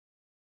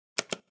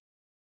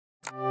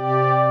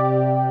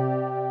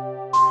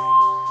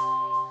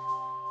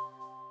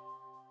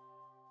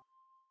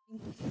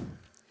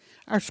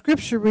Our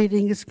scripture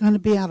reading is going to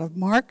be out of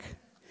Mark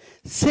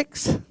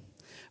 6,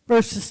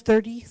 verses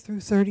 30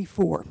 through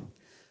 34.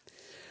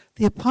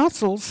 The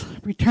apostles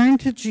returned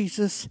to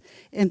Jesus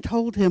and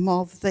told him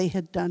all that they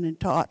had done and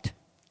taught.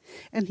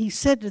 And he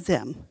said to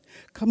them,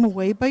 "Come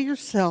away by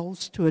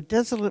yourselves to a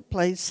desolate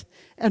place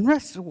and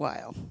rest a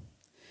while."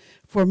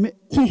 For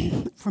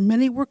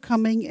many were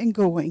coming and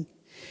going,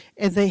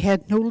 and they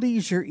had no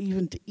leisure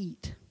even to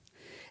eat.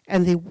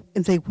 And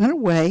they went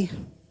away.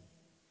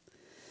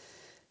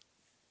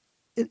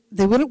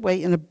 They went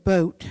away in a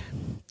boat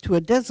to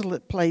a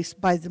desolate place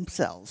by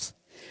themselves.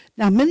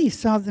 Now many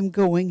saw them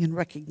going and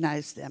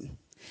recognized them,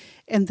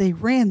 and they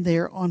ran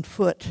there on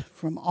foot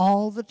from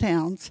all the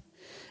towns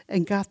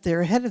and got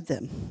there ahead of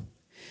them.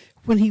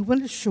 When he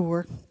went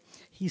ashore,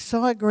 he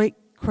saw a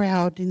great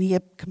crowd, and he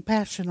had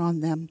compassion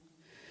on them,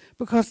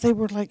 because they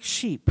were like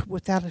sheep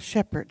without a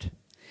shepherd,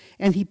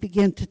 and he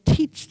began to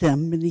teach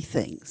them many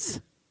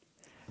things.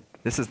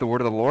 This is the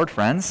word of the Lord,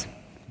 friends.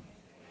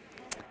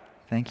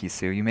 Thank you,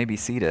 Sue. You may be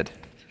seated.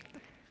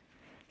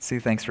 Sue,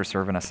 thanks for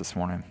serving us this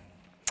morning.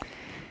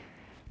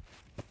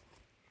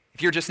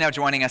 If you're just now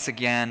joining us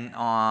again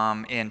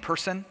in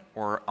person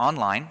or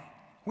online,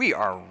 we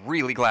are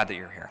really glad that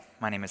you're here.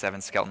 My name is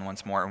Evan Skelton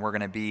once more, and we're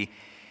going to be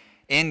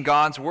in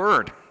God's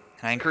Word.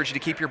 And I encourage you to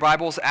keep your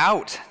Bibles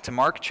out to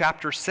Mark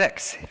chapter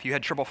 6. If you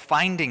had trouble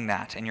finding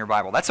that in your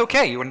Bible, that's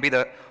okay. You wouldn't be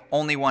the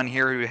only one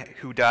here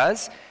who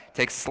does. It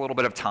takes us a little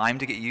bit of time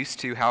to get used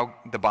to how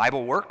the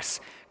Bible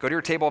works. Go to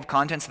your table of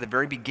contents at the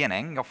very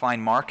beginning. You'll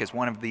find Mark as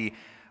one of the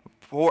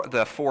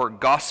four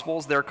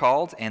Gospels, they're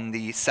called, in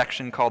the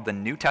section called the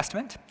New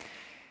Testament.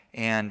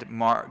 And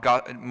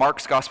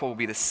Mark's Gospel will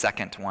be the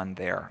second one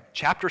there.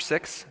 Chapter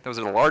 6, those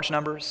are the large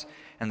numbers,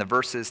 and the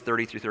verses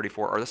 30 through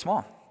 34 are the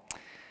small.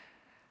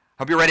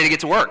 Hope you're ready to get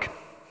to work.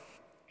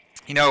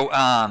 You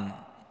know,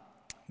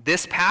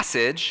 this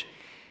passage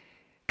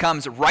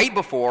comes right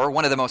before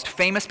one of the most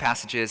famous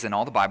passages in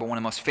all the Bible, one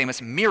of the most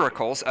famous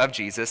miracles of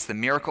Jesus, the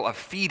miracle of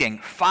feeding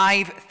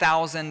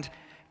 5,000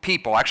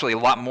 people. Actually, a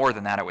lot more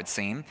than that, it would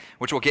seem,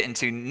 which we'll get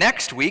into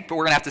next week, but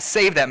we're going to have to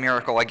save that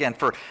miracle again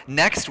for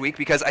next week,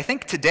 because I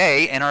think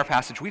today in our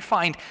passage we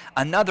find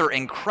another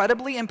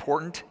incredibly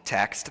important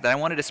text that I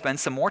wanted to spend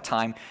some more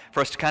time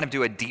for us to kind of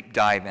do a deep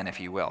dive in, if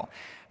you will.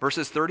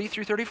 Verses 30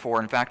 through 34,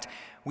 in fact,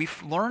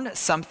 we've learned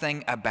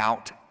something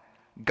about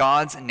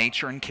God's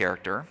nature and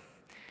character.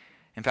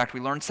 In fact, we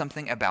learned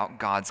something about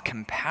God's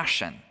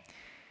compassion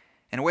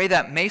in a way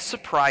that may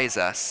surprise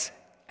us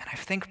and I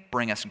think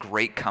bring us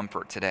great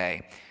comfort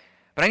today.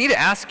 But I need to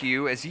ask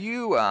you, as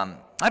you, I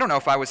don't know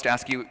if I was to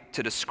ask you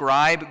to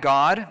describe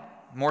God,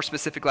 more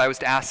specifically I was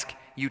to ask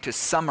you to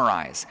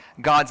summarize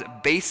God's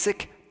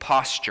basic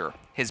posture,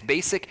 his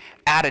basic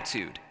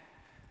attitude.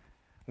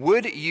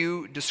 Would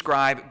you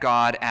describe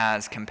God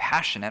as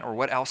compassionate, or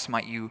what else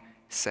might you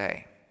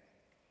say?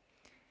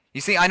 You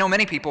see, I know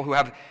many people who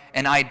have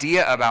an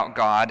idea about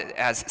God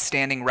as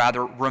standing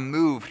rather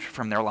removed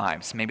from their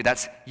lives. Maybe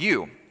that's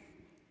you.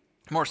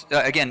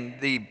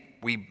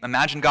 We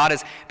imagine God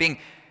as being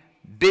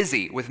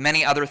busy with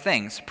many other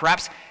things.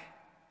 Perhaps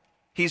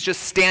he's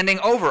just standing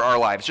over our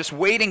lives, just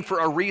waiting for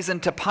a reason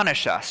to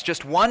punish us,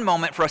 just one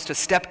moment for us to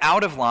step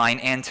out of line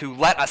and to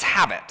let us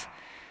have it.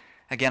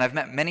 Again, I've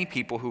met many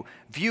people who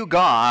view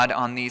God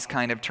on these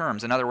kind of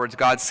terms. In other words,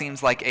 God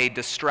seems like a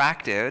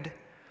distracted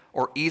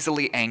or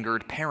easily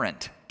angered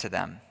parent to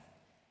them.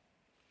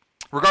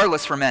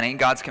 Regardless, for many,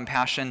 God's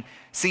compassion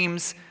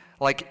seems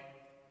like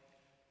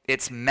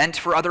it's meant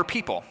for other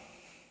people.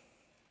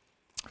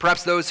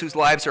 Perhaps those whose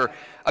lives are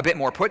a bit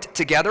more put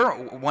together,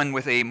 one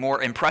with a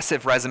more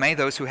impressive resume,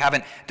 those who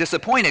haven't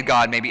disappointed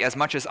God maybe as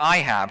much as I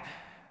have.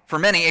 For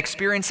many,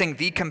 experiencing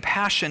the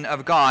compassion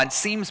of God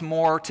seems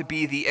more to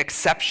be the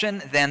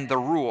exception than the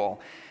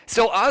rule.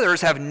 Still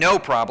others have no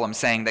problem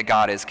saying that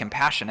God is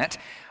compassionate.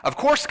 Of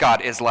course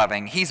God is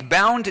loving. He's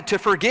bound to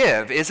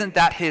forgive. Isn't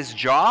that his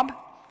job?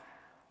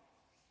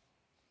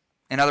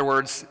 In other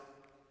words,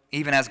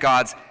 even as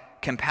God's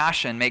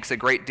compassion makes a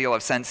great deal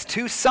of sense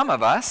to some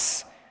of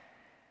us,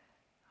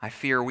 I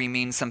fear we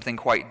mean something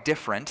quite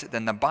different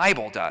than the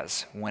Bible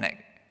does when it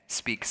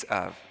speaks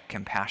of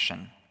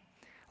compassion.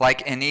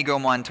 Like Inigo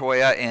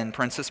Montoya in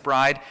Princess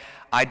Bride,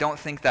 I don't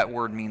think that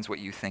word means what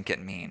you think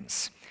it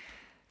means.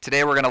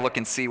 Today we're going to look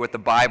and see what the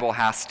Bible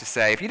has to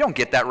say. If you don't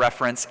get that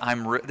reference,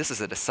 this is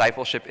a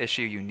discipleship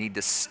issue. You need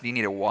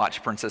to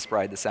watch Princess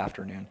Bride this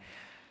afternoon.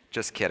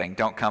 Just kidding.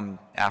 Don't come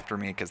after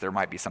me because there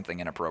might be something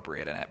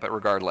inappropriate in it. But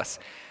regardless,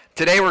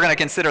 today we're going to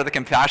consider the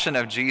compassion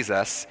of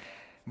Jesus,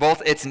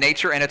 both its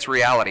nature and its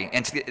reality,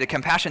 and the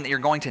compassion that you're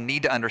going to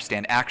need to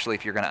understand, actually,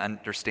 if you're going to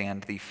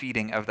understand the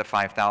feeding of the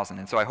 5,000.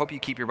 And so I hope you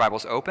keep your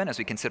Bibles open as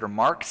we consider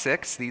Mark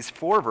 6, these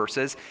 4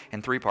 verses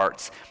in 3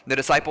 parts. The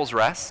disciples'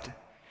 rest,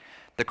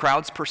 the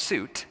crowd's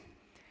pursuit,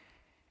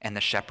 and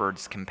the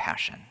shepherd's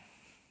compassion.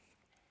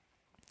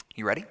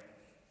 You ready?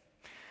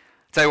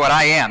 I'll tell you what,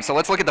 I am. So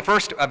let's look at the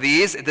first of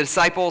these, the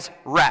disciples'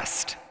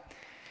 rest.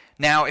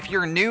 Now, if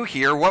you're new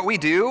here, what we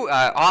do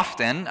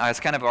often, as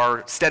kind of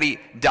our steady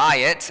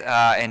diet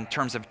in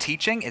terms of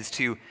teaching, is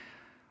to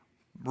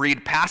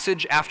read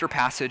passage after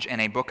passage in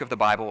a book of the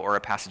Bible or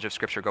a passage of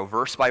Scripture, go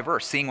verse by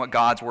verse, seeing what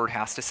God's Word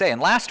has to say. And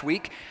last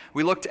week,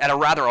 we looked at a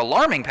rather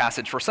alarming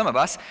passage for some of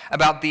us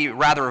about the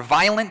rather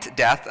violent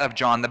death of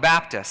John the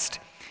Baptist,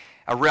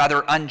 a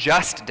rather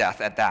unjust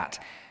death at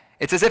that.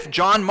 It's as if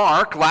John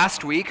Mark,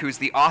 last week, who's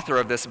the author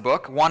of this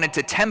book, wanted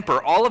to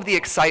temper all of the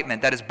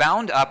excitement that is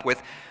bound up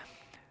with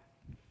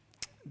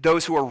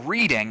those who are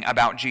reading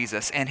about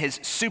Jesus and his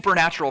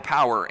supernatural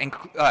power,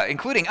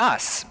 including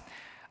us,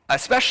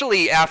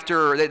 especially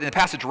after the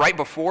passage right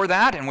before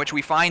that, in which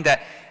we find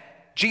that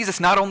Jesus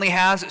not only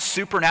has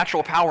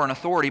supernatural power and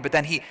authority, but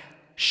then he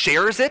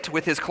shares it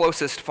with his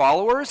closest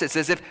followers. It's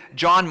as if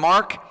John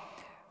Mark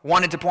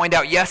wanted to point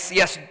out,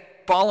 yes,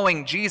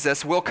 following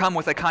Jesus will come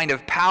with a kind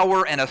of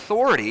power and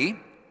authority,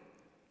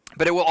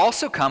 but it will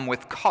also come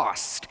with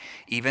cost,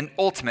 even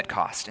ultimate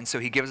cost. And so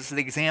he gives us the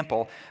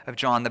example of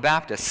John the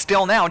Baptist.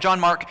 Still now, John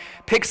Mark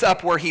picks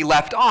up where he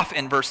left off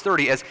in verse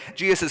 30 as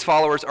Jesus'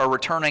 followers are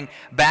returning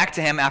back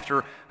to him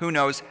after who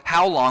knows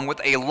how long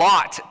with a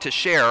lot to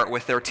share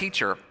with their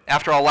teacher.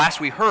 After all, last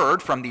we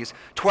heard from these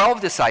 12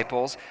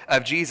 disciples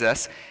of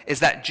Jesus is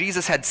that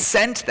Jesus had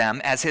sent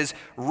them as his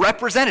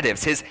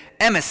representatives, his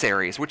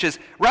emissaries, which is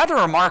rather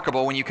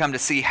remarkable when you come to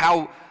see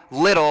how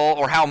little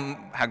or how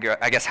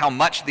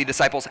much the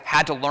disciples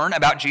had to learn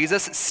about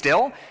Jesus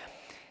still.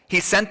 He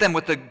sent them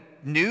with the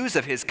news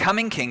of his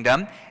coming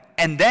kingdom,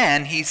 and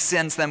then he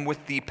sends them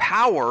with the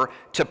power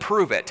to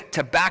prove it,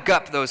 to back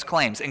up those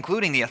claims,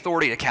 including the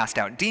authority to cast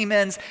out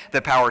demons,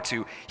 the power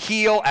to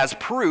heal as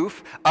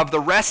proof of the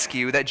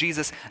rescue that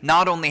Jesus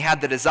not only had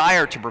the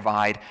desire to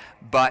provide,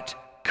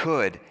 but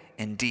could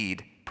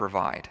indeed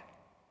provide.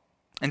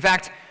 In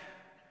fact,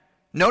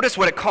 notice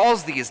what it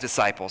calls these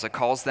disciples. It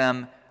calls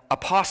them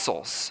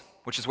apostles,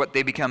 which is what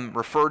they become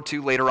referred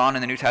to later on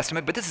in the New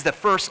Testament. But this is the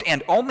first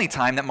and only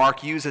time that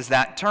Mark uses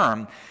that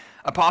term.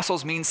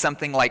 Apostles means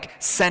something like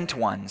sent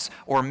ones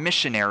or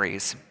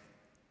missionaries.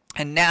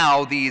 And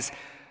now these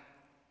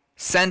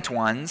sent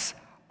ones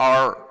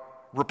are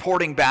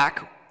reporting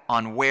back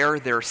on where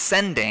their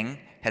sending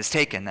has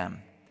taken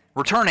them,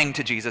 returning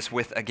to Jesus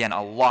with, again,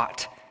 a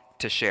lot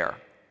to share.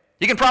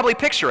 You can probably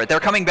picture it. They're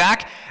coming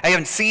back. They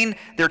haven't seen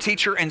their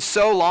teacher in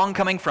so long,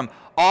 coming from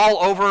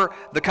all over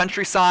the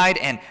countryside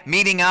and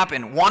meeting up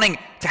and wanting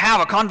to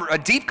have a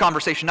deep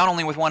conversation, not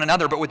only with one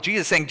another, but with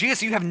Jesus, saying,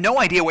 Jesus, you have no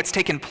idea what's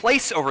taken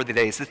place over the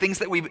days, the things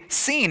that we've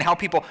seen, how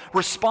people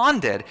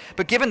responded.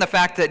 But given the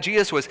fact that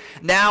Jesus was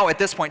now at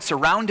this point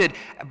surrounded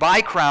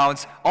by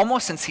crowds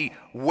almost since he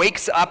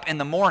wakes up in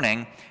the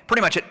morning,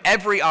 pretty much at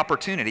every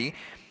opportunity,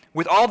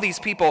 with all these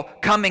people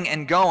coming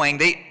and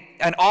going,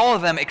 and all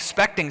of them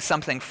expecting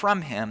something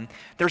from him,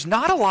 there's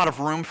not a lot of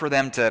room for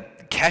them to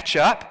catch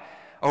up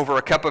over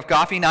a cup of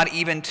coffee, not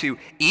even to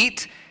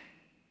eat,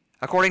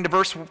 according to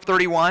verse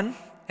 31.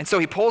 And so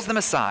he pulls them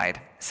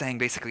aside, saying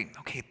basically,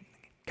 okay,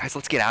 guys,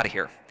 let's get out of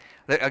here.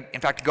 In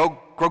fact, go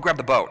grab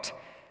the boat.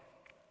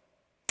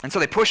 And so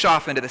they push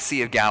off into the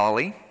Sea of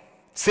Galilee,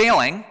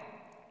 sailing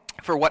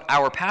for what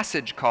our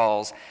passage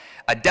calls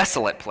a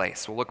desolate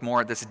place. We'll look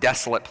more at this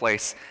desolate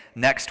place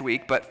next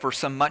week, but for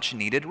some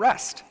much-needed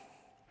rest.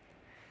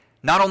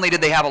 Not only did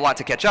they have a lot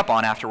to catch up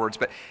on afterwards,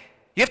 but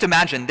you have to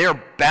imagine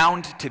they're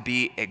bound to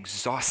be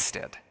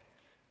exhausted,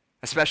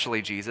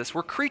 especially Jesus.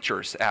 We're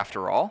creatures,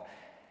 after all,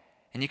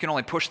 and you can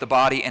only push the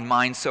body and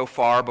mind so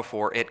far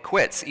before it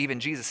quits. Even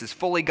Jesus is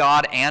fully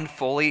God and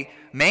fully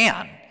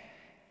man,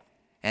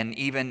 and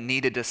even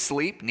needed to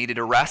sleep, needed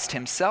to rest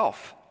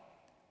himself.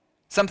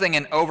 Something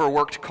an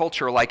overworked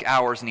culture like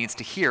ours needs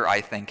to hear, I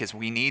think, is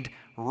we need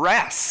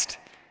rest.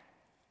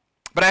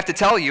 But I have to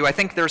tell you, I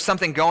think there's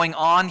something going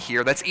on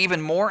here that's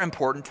even more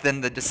important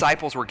than the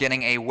disciples were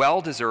getting a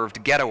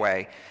well-deserved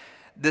getaway.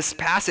 This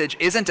passage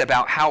isn't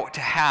about how to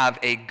have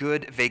a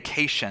good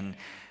vacation.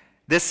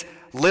 This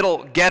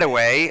little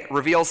getaway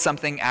reveals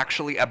something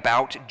actually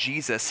about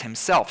Jesus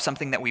himself,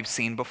 something that we've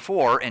seen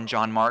before in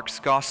John Mark's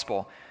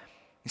gospel.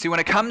 You see,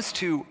 when it comes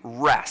to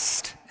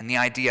rest and the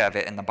idea of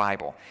it in the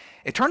Bible,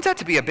 it turns out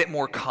to be a bit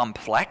more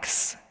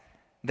complex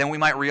than we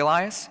might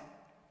realize.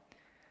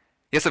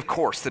 Yes, of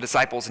course, the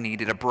disciples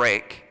needed a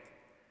break.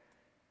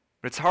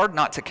 But it's hard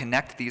not to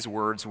connect these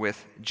words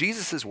with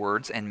Jesus'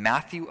 words in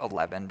Matthew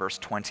 11, verse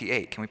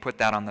 28. Can we put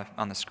that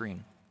on the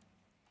screen?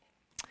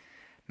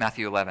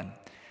 Matthew 11.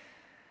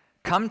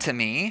 Come to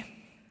me,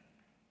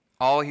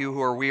 all you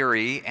who are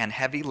weary and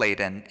heavy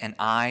laden, and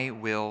I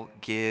will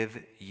give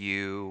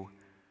you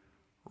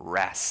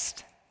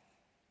rest.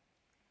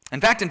 In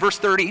fact, in verse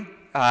 30,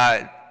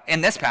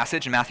 in this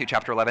passage, in Matthew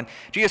chapter 11,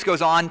 Jesus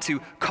goes on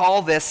to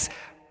call this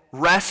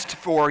rest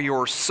for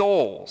your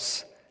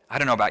souls. I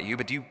don't know about you,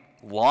 but do you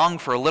long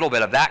for a little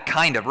bit of that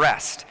kind of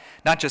rest?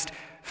 Not just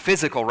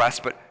physical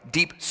rest, but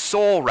deep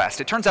soul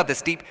rest. It turns out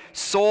this deep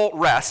soul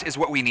rest is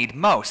what we need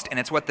most, and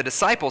it's what the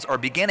disciples are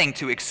beginning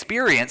to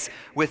experience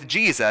with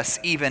Jesus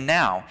even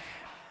now.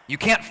 You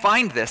can't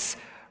find this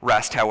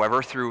rest,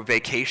 however, through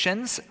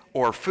vacations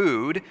or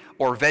food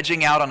or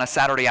vegging out on a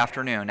Saturday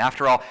afternoon.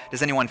 After all,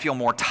 does anyone feel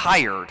more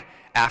tired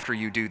after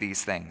you do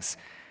these things?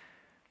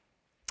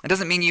 It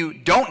doesn't mean you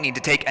don't need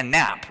to take a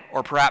nap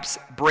or perhaps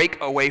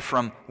break away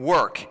from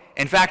work.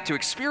 In fact, to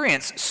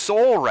experience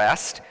soul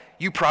rest,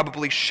 you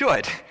probably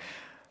should.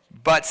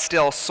 But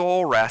still,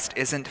 soul rest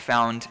isn't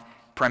found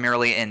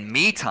primarily in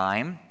me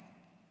time.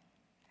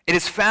 It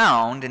is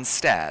found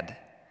instead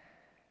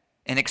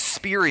in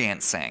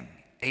experiencing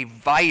a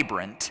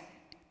vibrant,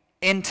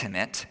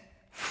 intimate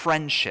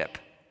friendship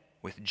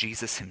with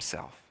Jesus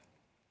himself.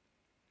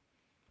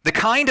 The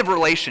kind of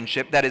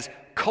relationship that is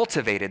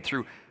cultivated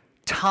through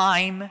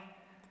time,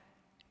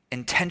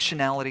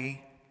 intentionality,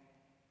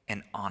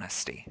 and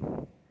honesty.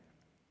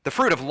 The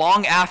fruit of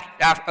long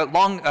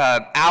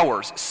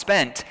hours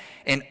spent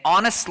in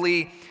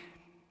honestly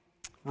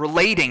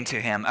relating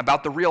to him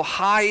about the real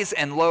highs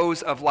and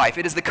lows of life.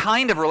 It is the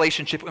kind of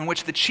relationship in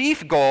which the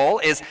chief goal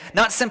is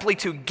not simply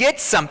to get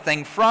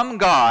something from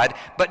God,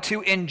 but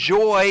to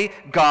enjoy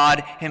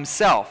God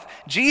himself.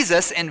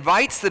 Jesus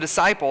invites the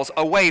disciples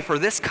away for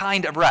this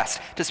kind of rest,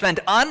 to spend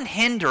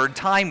unhindered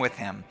time with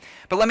him.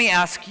 But let me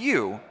ask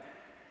you,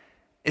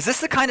 is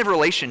this the kind of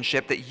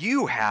relationship that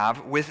you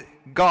have with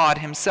God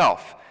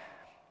himself?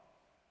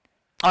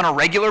 On a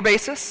regular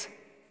basis?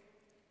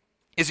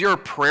 Is your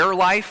prayer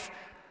life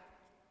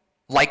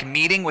like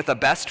meeting with a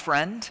best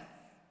friend?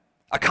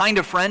 A kind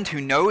of friend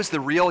who knows the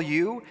real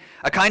you?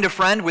 A kind of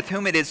friend with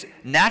whom it is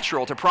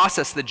natural to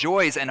process the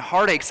joys and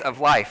heartaches of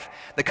life?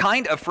 The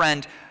kind of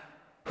friend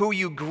who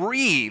you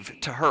grieve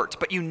to hurt,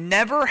 but you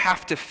never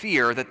have to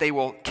fear that they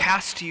will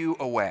cast you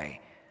away?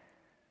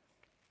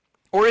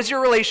 Or is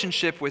your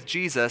relationship with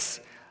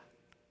Jesus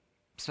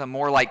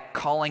more like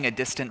calling a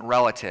distant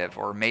relative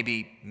or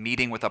maybe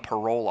meeting with a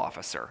parole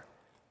officer?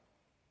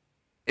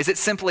 Is it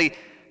simply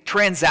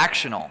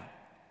transactional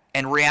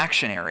and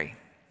reactionary?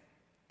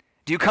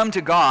 Do you come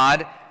to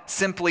God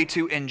simply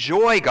to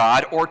enjoy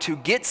God or to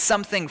get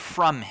something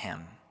from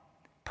him,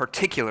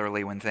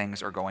 particularly when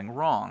things are going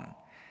wrong?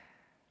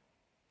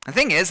 The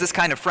thing is, this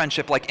kind of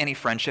friendship, like any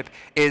friendship,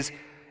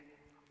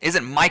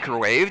 isn't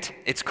microwaved,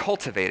 it's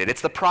cultivated.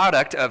 It's the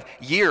product of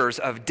years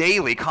of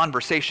daily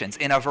conversations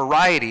in a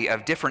variety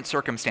of different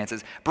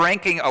circumstances,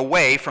 breaking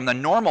away from the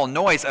normal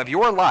noise of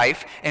your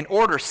life in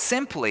order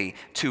simply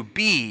to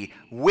be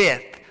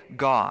with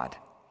God.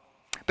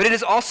 But it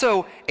is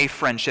also a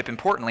friendship,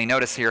 importantly,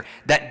 notice here,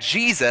 that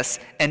Jesus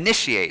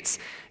initiates.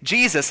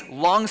 Jesus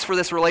longs for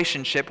this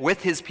relationship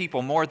with his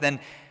people more than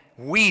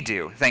we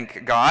do,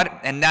 thank God,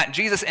 and that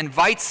Jesus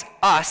invites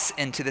us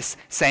into this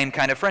same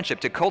kind of friendship,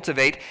 to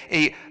cultivate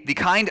the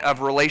kind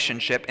of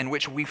relationship in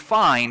which we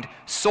find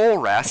soul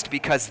rest,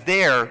 because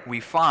there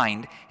we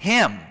find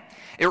him.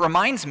 It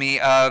reminds me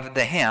of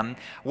the hymn,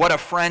 "What a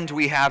Friend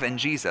We Have in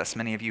Jesus."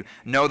 Many of you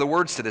know the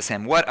words to this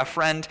hymn. What a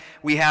friend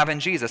we have in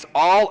Jesus,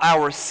 all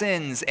our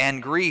sins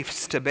and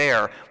griefs to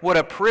bear. What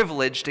a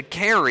privilege to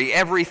carry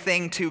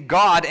everything to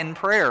God in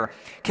prayer.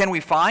 Can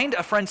we find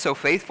a friend so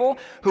faithful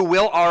who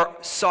will our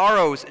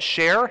sorrows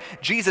share?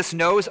 Jesus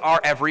knows our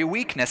every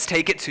weakness.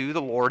 Take it to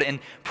the Lord in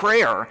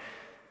prayer.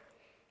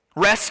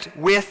 Rest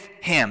with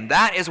him.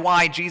 That is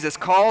why Jesus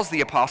calls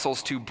the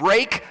apostles to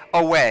break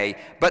away.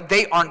 But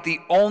they aren't the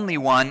only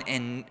ones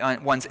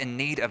in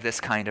need of this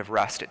kind of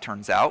rest, it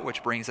turns out,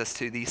 which brings us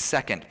to the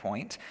second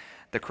point,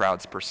 the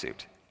crowd's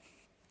pursuit.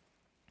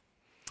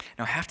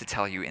 Now, I have to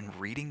tell you, in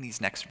reading these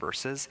next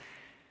verses,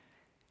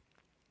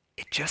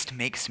 it just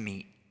makes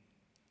me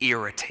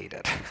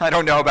irritated. I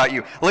don't know about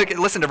you.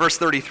 Listen to verse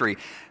 33.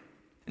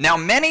 Now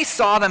many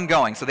saw them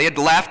going. So they had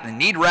left, they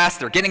need rest,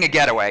 they're getting a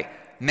getaway.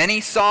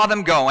 Many saw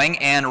them going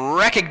and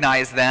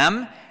recognized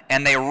them,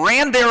 and they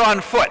ran there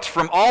on foot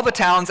from all the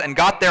towns and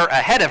got there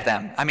ahead of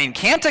them. I mean,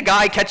 can't a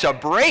guy catch a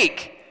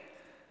break?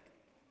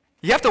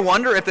 You have to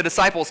wonder if the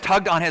disciples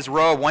tugged on his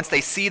robe once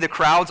they see the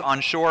crowds on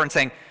shore and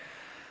saying,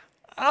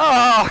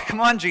 "Oh,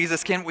 come on,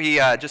 Jesus, can't we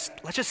let's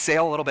just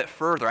sail a little bit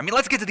further? I mean,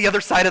 let's get to the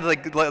other side of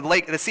the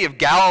lake, the Sea of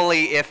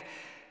Galilee,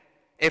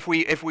 if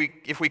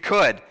we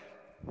could."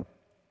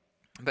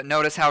 But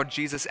notice how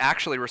Jesus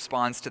actually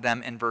responds to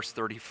them in verse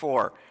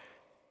 34.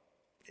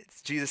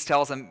 Jesus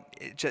tells them,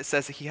 it just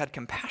says that he had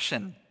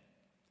compassion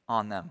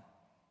on them.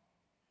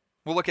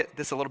 We'll look at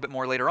this a little bit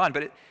more later on,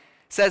 but it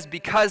says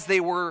because they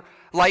were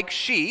like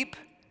sheep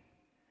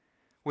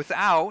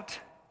without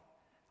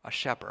a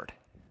shepherd.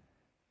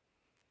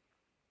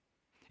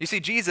 You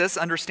see, Jesus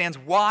understands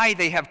why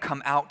they have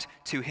come out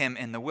to him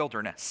in the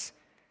wilderness.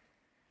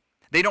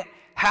 They don't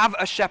have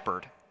a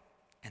shepherd,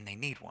 and they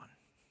need one.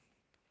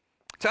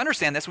 To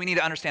understand this, we need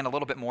to understand a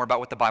little bit more about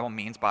what the Bible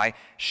means by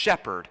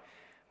shepherd.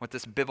 What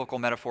this biblical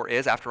metaphor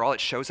is. After all, it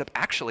shows up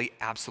actually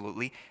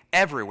absolutely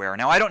everywhere.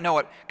 Now, I don't know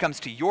what comes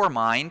to your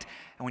mind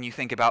when you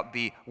think about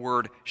the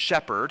word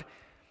shepherd.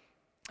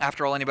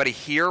 After all, anybody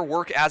here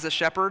work as a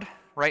shepherd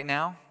right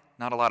now?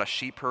 Not a lot of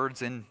sheep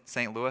herds in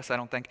St. Louis, I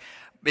don't think.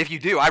 If you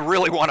do, I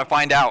really want to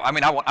find out. I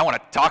mean, I want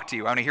to talk to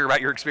you. I want to hear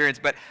about your experience.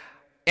 But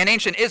in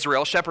ancient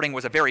Israel, shepherding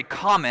was a very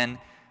common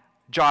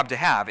job to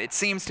have. It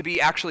seems to be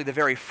actually the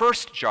very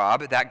first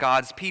job that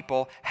God's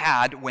people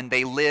had when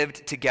they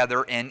lived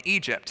together in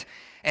Egypt.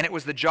 And it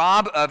was the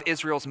job of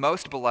Israel's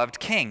most beloved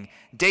king,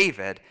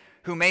 David,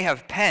 who may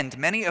have penned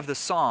many of the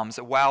Psalms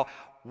while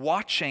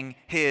watching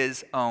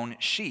his own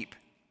sheep.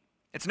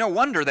 It's no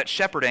wonder that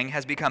shepherding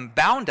has become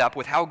bound up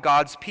with how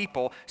God's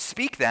people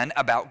speak then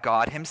about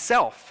God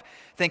himself.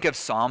 Think of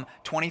Psalm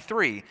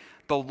 23.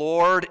 The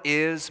Lord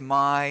is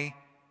my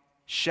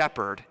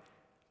shepherd.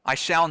 I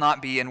shall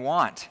not be in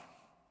want.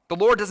 The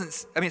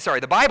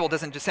Bible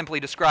doesn't just simply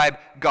describe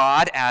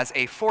God as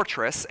a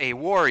fortress, a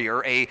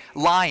warrior, a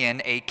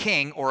lion, a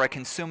king, or a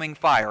consuming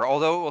fire,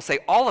 although it will say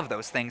all of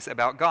those things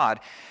about God.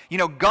 You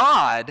know,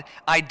 God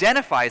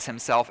identifies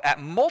himself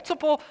at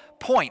multiple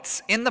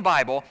points in the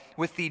Bible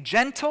with the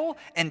gentle,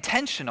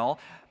 intentional,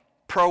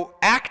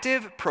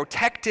 proactive,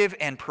 protective,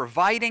 and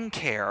providing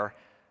care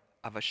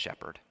of a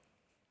shepherd.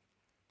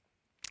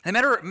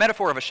 The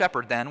metaphor of a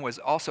shepherd, then, was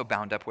also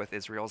bound up with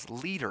Israel's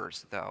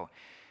leaders, though.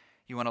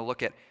 You want to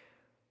look at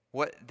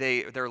what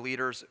their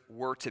leaders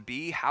were to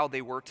be, how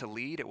they were to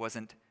lead. It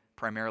wasn't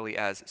primarily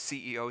as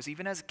CEOs,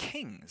 even as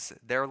kings.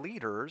 Their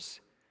leaders,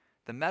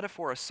 the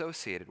metaphor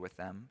associated with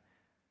them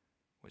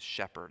was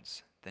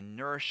shepherds, the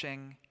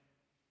nourishing,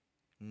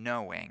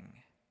 knowing,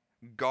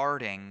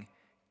 guarding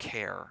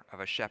care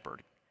of a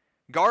shepherd.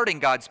 Guarding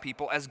God's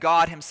people as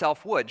God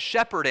himself would,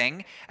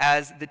 shepherding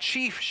as the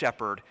chief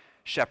shepherd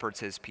shepherds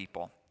his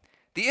people.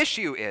 The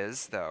issue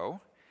is, though,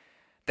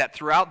 that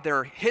throughout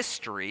their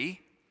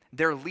history,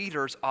 their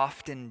leaders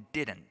often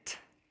didn't.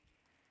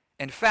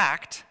 In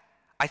fact,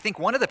 I think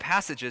one of the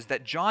passages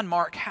that John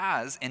Mark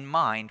has in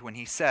mind when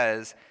he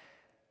says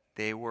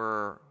they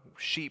were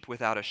sheep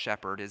without a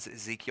shepherd is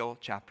Ezekiel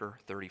chapter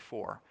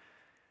 34,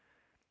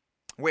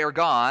 where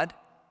God,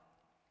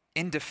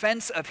 in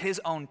defense of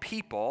his own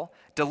people,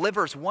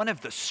 delivers one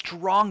of the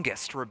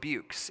strongest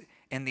rebukes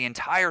in the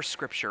entire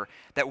scripture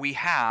that we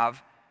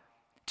have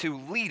to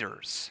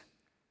leaders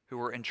who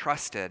were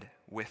entrusted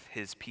with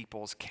his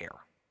people's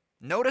care.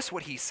 Notice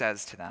what he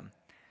says to them.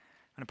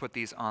 I'm going to put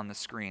these on the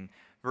screen.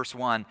 Verse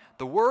 1,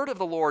 the word of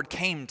the Lord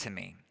came to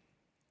me.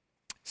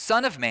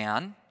 Son of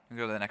man, we'll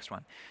go to the next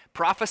one.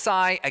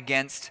 Prophesy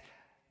against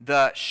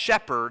the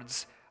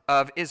shepherds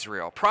of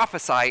Israel.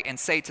 Prophesy and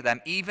say to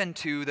them, even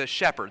to the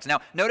shepherds. Now,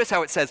 notice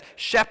how it says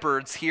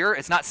shepherds here.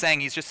 It's not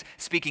saying he's just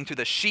speaking to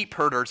the sheep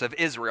herders of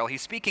Israel.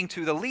 He's speaking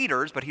to the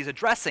leaders, but he's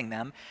addressing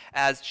them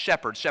as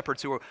shepherds.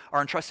 Shepherds who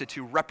are entrusted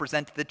to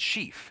represent the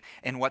chief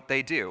in what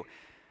they do.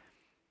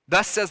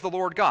 Thus says the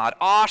Lord God,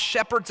 Ah,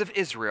 shepherds of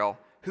Israel,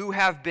 who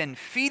have been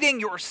feeding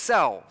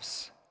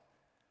yourselves.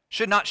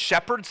 Should not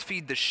shepherds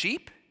feed the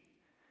sheep?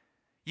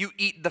 You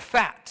eat the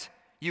fat.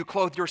 You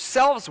clothe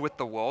yourselves with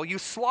the wool. You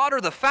slaughter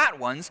the fat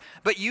ones,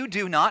 but you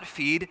do not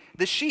feed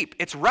the sheep.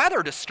 It's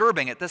rather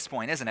disturbing at this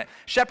point, isn't it?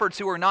 Shepherds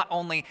who are not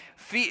only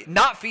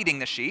not feeding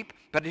the sheep,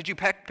 but did you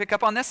pick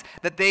up on this?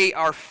 That they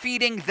are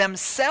feeding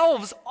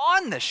themselves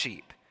on the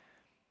sheep.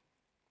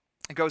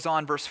 It goes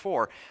on, verse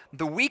 4.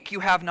 The weak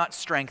you have not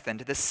strengthened,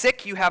 the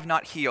sick you have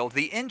not healed,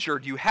 the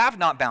injured you have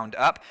not bound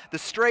up, the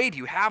strayed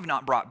you have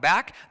not brought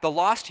back, the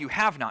lost you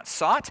have not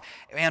sought,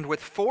 and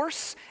with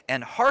force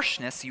and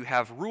harshness you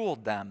have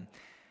ruled them.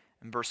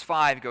 And verse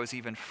 5 goes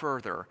even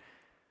further.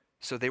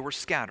 So they were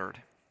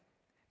scattered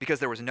because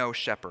there was no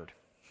shepherd.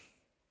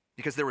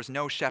 Because there was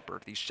no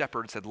shepherd, these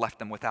shepherds had left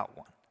them without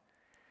one.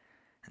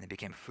 And they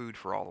became food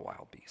for all the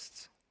wild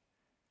beasts.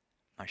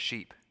 My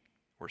sheep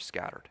were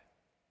scattered.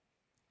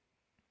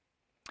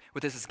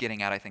 What this is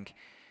getting at, I think,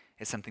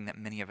 is something that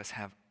many of us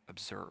have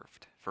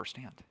observed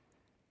firsthand.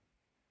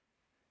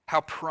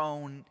 How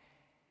prone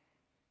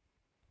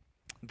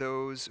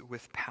those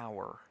with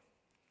power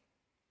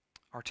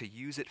are to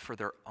use it for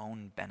their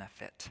own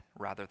benefit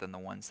rather than the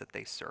ones that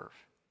they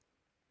serve.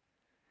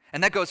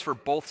 And that goes for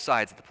both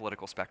sides of the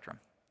political spectrum.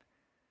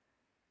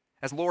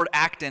 As Lord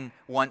Acton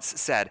once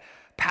said,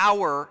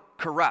 power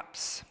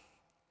corrupts,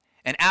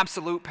 and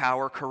absolute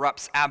power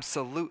corrupts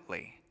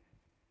absolutely.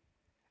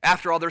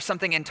 After all, there's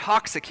something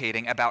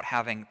intoxicating about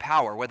having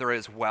power, whether it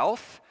is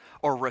wealth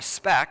or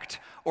respect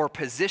or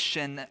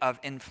position of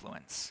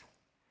influence.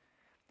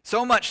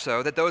 So much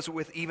so that those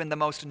with even the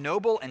most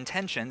noble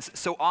intentions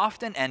so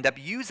often end up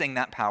using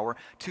that power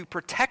to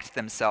protect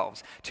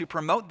themselves, to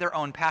promote their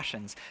own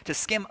passions, to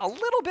skim a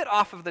little bit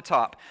off of the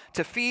top,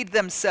 to feed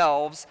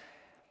themselves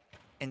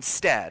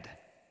instead,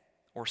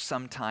 or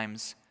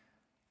sometimes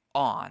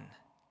on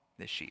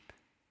the sheep.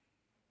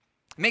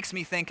 It makes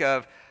me think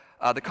of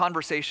the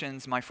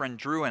conversations my friend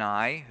Drew and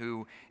I,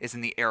 who is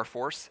in the Air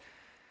Force,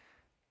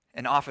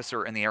 an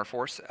officer in the Air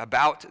Force,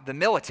 about the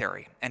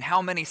military and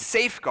how many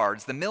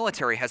safeguards the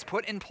military has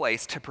put in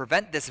place to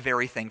prevent this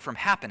very thing from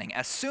happening,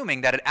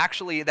 assuming that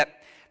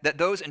that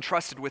those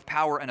entrusted with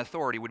power and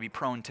authority would be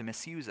prone to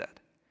misuse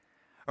it.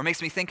 Or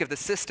makes me think of the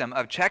system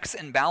of checks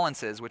and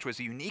balances which was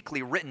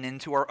uniquely written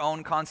into our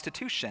own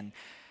Constitution,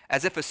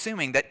 as if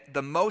assuming that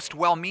the most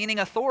well-meaning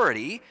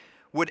authority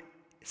would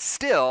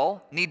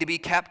still need to be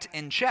kept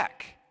in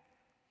check.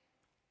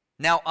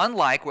 Now,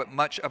 unlike what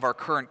much of our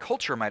current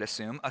culture might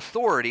assume,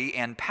 authority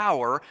and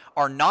power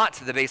are not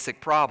the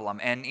basic problem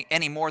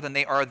any more than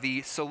they are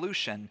the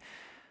solution.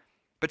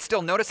 But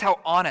still, notice how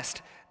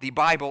honest the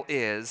Bible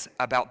is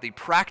about the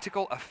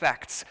practical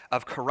effects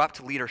of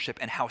corrupt leadership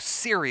and how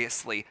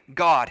seriously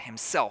God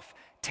himself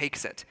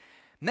takes it.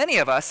 Many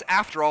of us,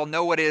 after all,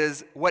 know what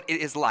it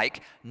is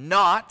like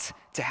not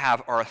to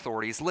have our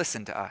authorities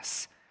listen to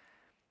us,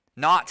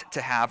 not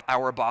to have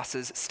our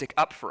bosses stick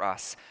up for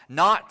us,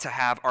 not to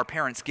have our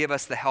parents give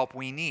us the help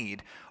we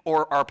need,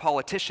 or our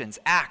politicians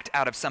act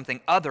out of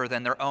something other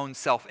than their own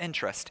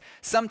self-interest.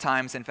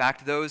 Sometimes, in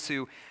fact, those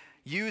who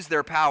use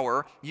their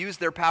power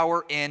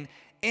in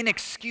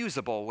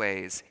inexcusable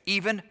ways,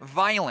 even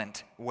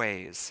violent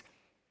ways.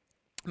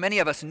 Many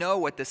of us know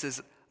what this is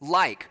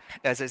like,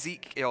 as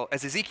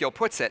Ezekiel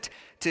puts it,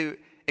 to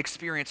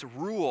experience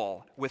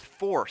rule with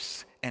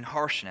force and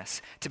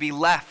harshness, to be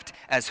left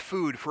as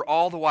food for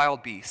all the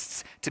wild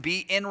beasts, to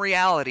be in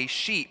reality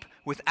sheep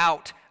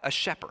without a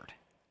shepherd.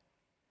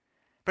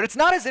 But it's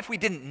not as if we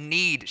didn't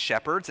need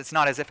shepherds. It's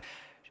not as if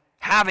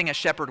having a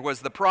shepherd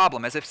was the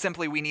problem, as if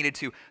simply we needed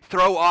to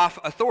throw off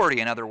authority,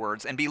 in other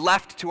words, and be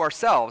left to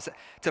ourselves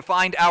to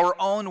find our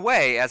own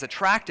way, as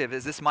attractive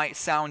as this might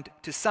sound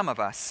to some of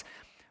us.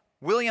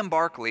 William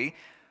Barclay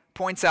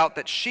points out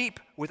that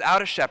sheep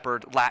without a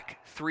shepherd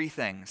lack three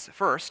things.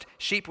 First,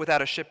 sheep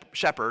without a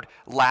shepherd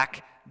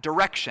lack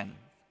direction.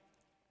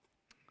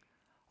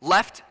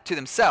 Left to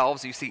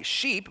themselves, you see,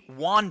 sheep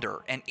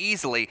wander and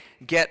easily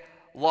get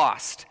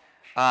lost.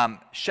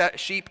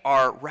 Sheep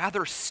are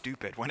rather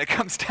stupid when it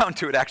comes down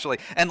to it, actually.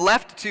 And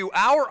left to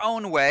our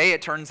own way,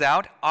 it turns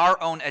out,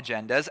 our own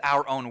agendas,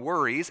 our own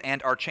worries,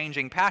 and our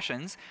changing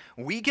passions,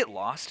 we get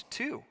lost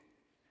too.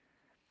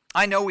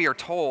 I know we are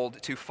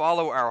told to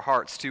follow our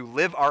hearts, to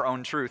live our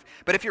own truth,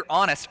 but if you're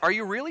honest, are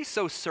you really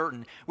so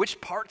certain which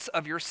parts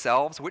of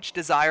yourselves, which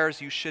desires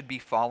you should be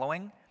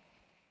following?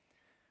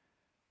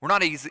 We're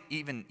not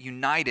even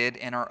united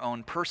in our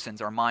own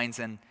persons, our minds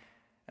and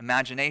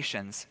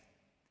imaginations.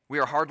 We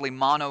are hardly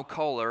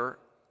monocolor,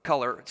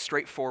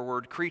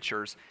 straightforward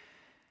creatures.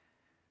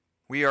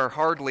 We are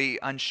hardly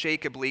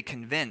unshakably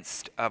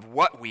convinced of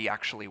what we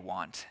actually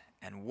want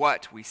and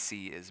what we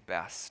see is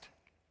best.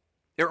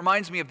 It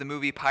reminds me of the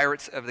movie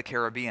Pirates of the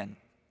Caribbean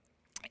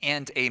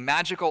and a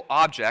magical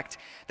object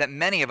that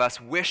many of us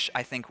wish,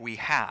 I think, we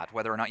had,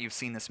 whether or not you've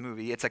seen this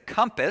movie. It's a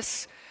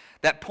compass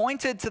that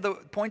pointed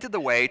the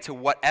way to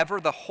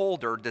whatever the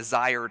holder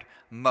desired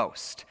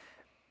most.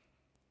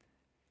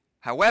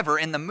 However,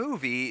 in the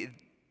movie,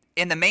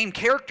 in the main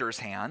character's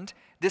hand,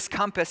 this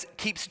compass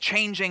keeps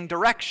changing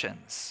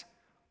directions.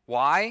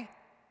 Why?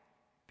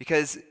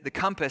 Because the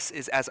compass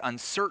is as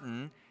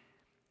uncertain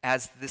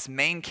as this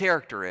main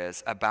character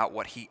is about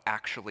what he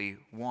actually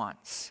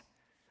wants.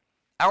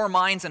 Our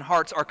minds and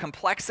hearts are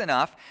complex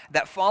enough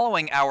that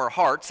following our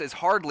hearts is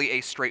hardly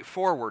a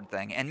straightforward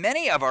thing. And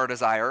many of our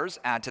desires,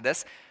 add to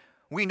this,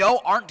 we know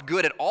aren't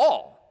good at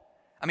all.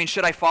 I mean,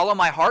 should I follow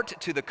my heart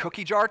to the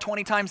cookie jar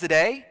 20 times a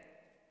day?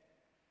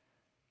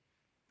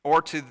 Or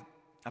to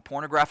a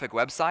pornographic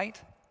website?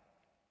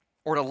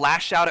 Or to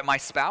lash out at my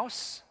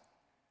spouse?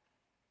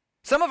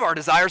 Some of our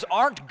desires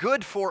aren't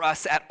good for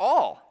us at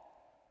all.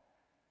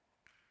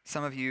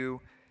 Some of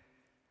you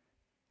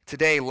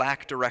today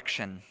lack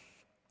direction,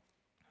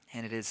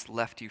 and it has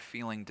left you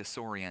feeling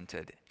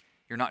disoriented.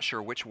 You're not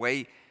sure which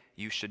way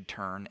you should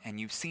turn, and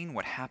you've seen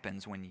what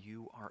happens when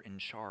you are in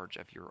charge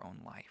of your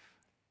own life.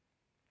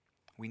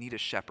 We need a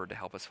shepherd to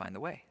help us find the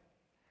way.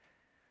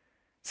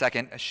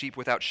 Second, a sheep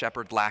without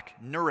shepherd lack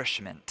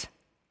nourishment.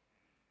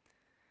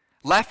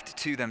 Left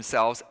to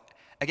themselves,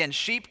 again,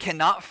 sheep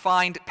cannot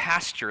find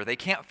pasture. They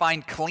can't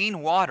find clean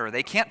water.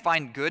 They can't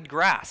find good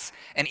grass.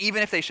 And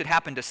even if they should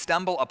happen to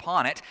stumble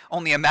upon it,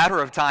 only a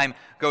matter of time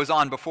goes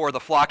on before the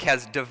flock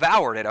has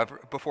devoured it,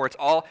 before it's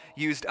all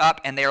used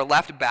up and they are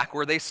left back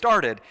where they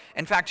started.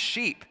 In fact,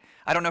 sheep,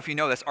 I don't know if you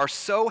know this, are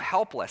so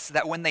helpless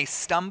that when they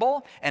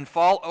stumble and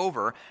fall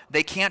over,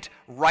 they can't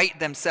right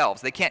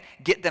themselves. They can't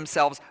get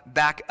themselves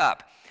back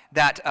up.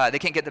 They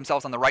can't get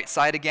themselves on the right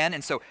side again.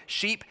 And so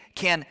sheep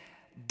can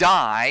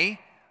die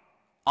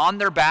on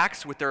their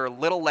backs with their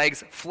little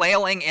legs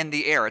flailing in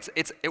the air.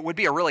 It would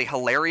be a really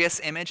hilarious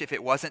image if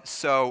it wasn't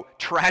so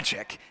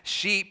tragic.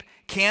 Sheep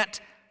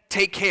can't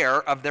take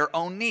care of their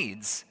own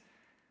needs,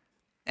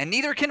 and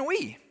neither can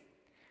we.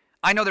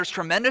 I know there's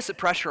tremendous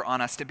pressure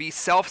on us to be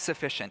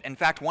self-sufficient. In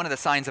fact, one of the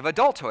signs of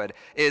adulthood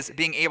is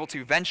being able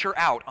to venture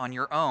out on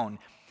your own.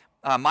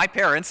 My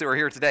parents, who are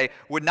here today,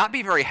 would not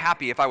be very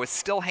happy if I was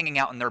still hanging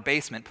out in their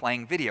basement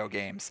playing video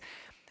games.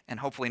 And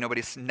hopefully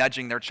nobody's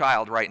nudging their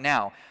child right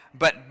now.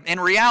 But in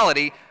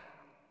reality,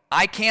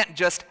 I can't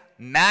just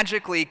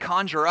magically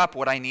conjure up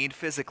what I need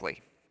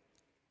physically,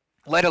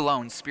 let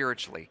alone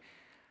spiritually.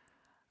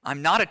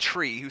 I'm not a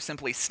tree who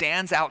simply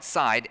stands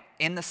outside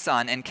in the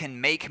sun and can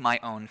make my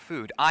own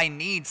food. I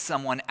need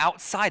someone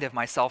outside of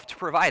myself to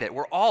provide it.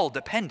 We're all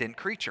dependent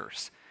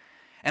creatures.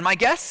 And my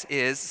guess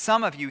is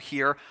some of you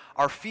here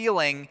are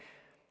feeling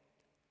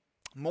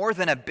more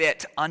than a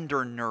bit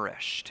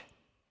undernourished.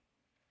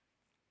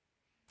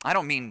 I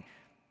don't mean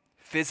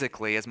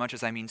physically as much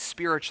as I mean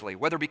spiritually,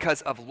 whether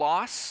because of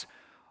loss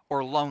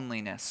or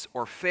loneliness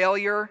or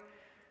failure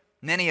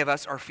Many of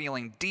us are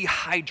feeling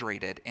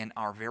dehydrated in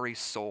our very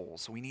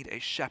souls. We need a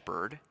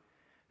shepherd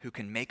who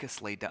can make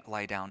us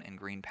lie down in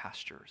green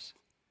pastures,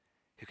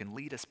 who can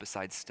lead us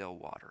beside still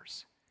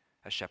waters,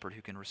 a shepherd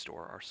who can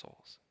restore our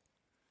souls.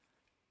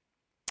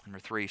 Number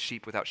 3,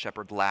 sheep without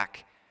shepherd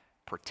lack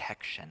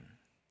protection.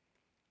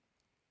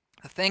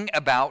 The thing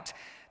about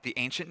the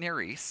ancient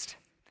Near East,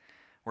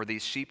 where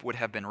these sheep would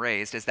have been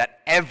raised, is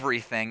that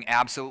everything,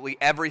 absolutely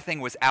everything,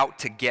 was out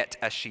to get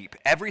a sheep.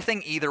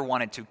 Everything either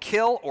wanted to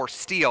kill or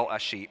steal a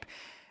sheep.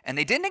 And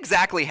they didn't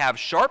exactly have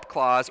sharp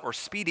claws or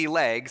speedy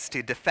legs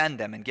to defend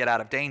them and get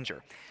out of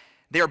danger.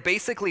 They're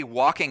basically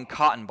walking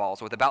cotton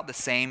balls with about the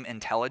same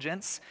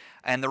intelligence.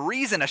 And the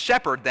reason a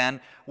shepherd then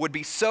would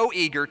be so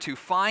eager to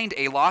find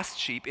a lost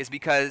sheep is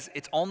because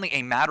it's only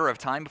a matter of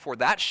time before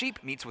that sheep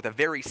meets with a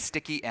very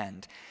sticky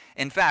end.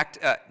 In fact,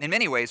 in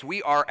many ways,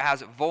 we are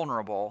as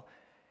vulnerable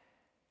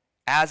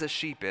as a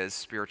sheep is,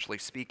 spiritually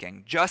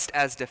speaking, just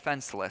as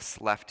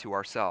defenseless left to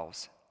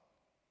ourselves.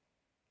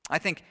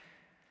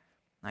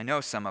 I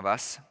know some of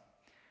us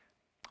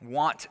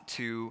want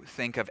to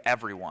think of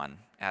everyone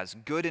as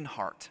good in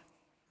heart,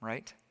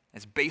 right?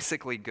 As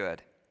basically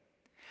good.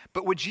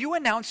 But would you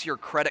announce your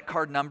credit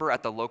card number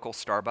at the local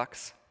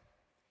Starbucks?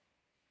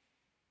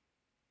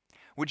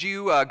 Would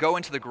you go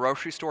into the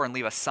grocery store and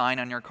leave a sign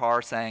on your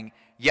car saying,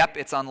 "Yep,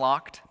 it's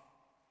unlocked"?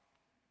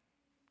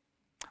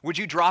 Would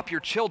you drop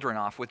your children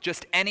off with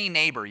just any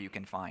neighbor you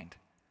can find?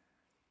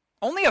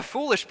 Only a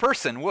foolish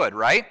person would,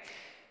 right?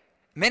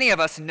 Many of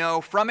us know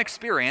from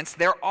experience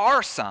there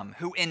are some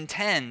who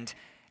intend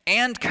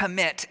and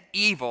commit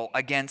evil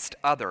against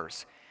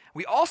others.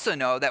 We also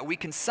know that we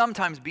can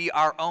sometimes be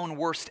our own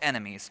worst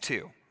enemies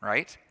too,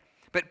 right?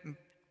 But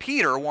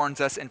Peter warns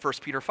us in 1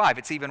 Peter 5.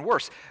 It's even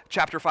worse.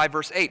 Chapter 5,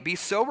 verse 8. Be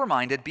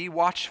sober-minded, be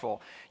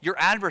watchful. Your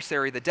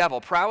adversary, the devil,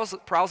 prowls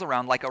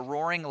around like a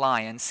roaring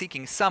lion,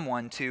 seeking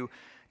someone to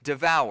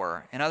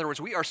devour. In other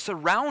words, we are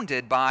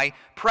surrounded by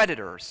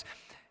predators,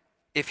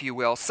 if you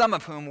will, some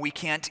of whom we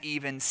can't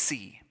even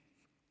see.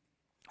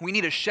 We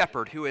need a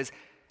shepherd who is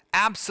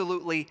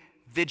absolutely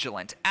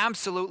vigilant,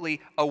 absolutely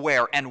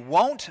aware, and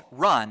won't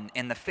run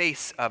in the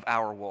face of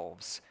our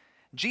wolves.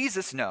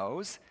 Jesus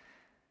knows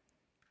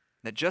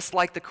that just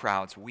like the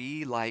crowds,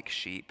 we, like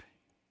sheep,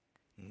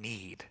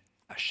 need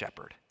a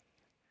shepherd.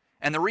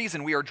 And the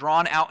reason we are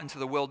drawn out into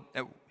the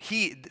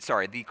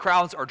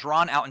crowds are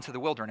drawn out into the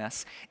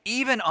wilderness,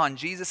 even on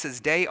Jesus'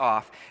 day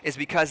off, is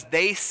because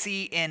they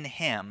see in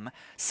him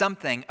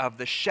something of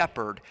the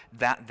shepherd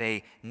that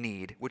they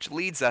need. Which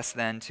leads us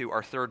then to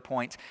our third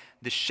point,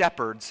 the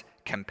shepherd's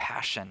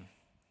compassion.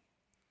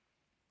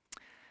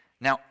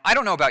 Now, I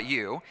don't know about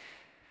you,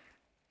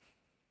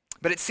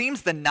 but it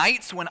seems the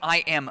nights when I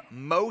am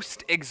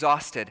most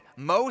exhausted,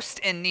 most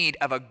in need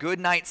of a good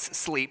night's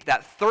sleep,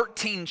 that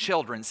 13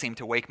 children seem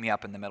to wake me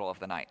up in the middle of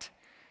the night.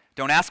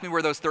 Don't ask me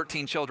where those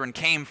 13 children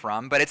came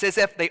from, but it's as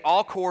if they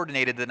all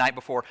coordinated the night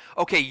before.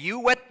 Okay, you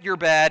wet your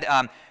bed,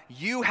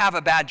 you have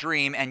a bad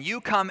dream, and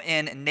you come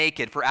in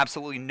naked for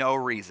absolutely no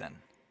reason.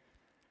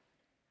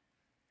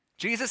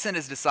 Jesus and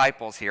his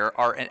disciples here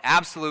are in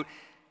absolute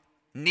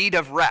need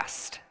of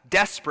rest,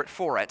 desperate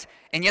for it,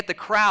 and yet the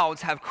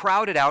crowds have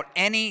crowded out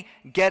any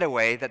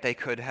getaway that they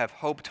could have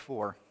hoped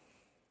for.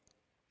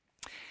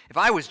 If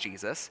I was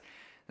Jesus,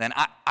 then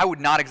I would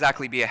not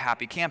exactly be a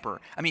happy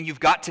camper. I mean, you've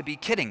got to be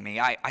kidding me.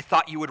 I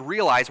thought you would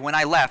realize when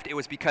I left it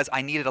was because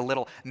I needed a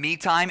little me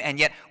time, and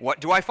yet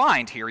what do I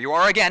find? Here you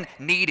are again,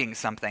 needing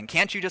something.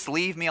 Can't you just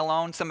leave me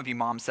alone? Some of you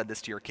moms said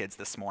this to your kids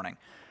this morning.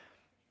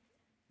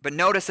 But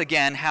notice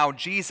again how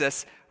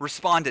Jesus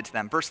responded to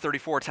them. Verse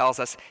 34 tells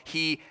us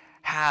he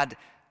had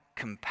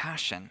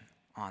compassion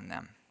on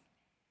them.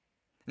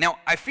 Now,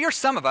 I fear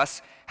some of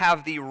us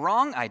have the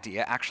wrong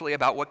idea, actually,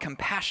 about what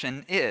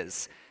compassion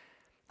is.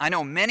 I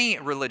know many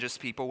religious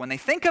people, when they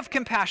think of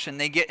compassion,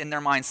 they get in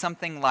their mind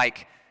something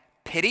like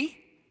pity.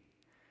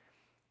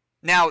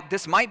 Now,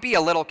 this might be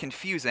a little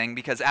confusing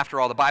because, after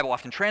all, the Bible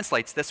often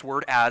translates this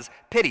word as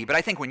pity. But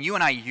I think when you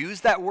and I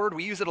use that word,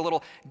 we use it a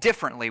little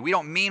differently. We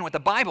don't mean what the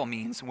Bible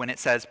means when it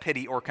says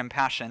pity or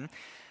compassion.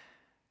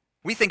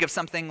 We think of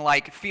something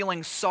like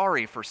feeling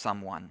sorry for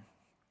someone.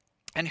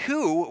 And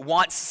who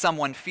wants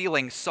someone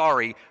feeling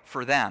sorry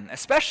for them?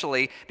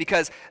 Especially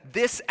because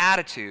this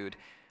attitude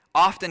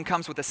often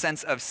comes with a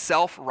sense of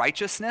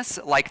self-righteousness,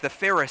 like the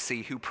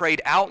Pharisee who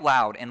prayed out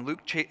loud in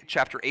Luke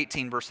chapter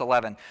 18, verse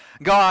 11.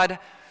 God,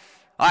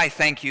 I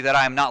thank you that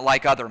I am not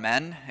like other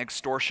men,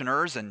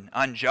 extortioners and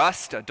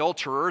unjust,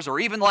 adulterers, or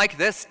even like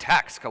this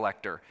tax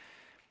collector.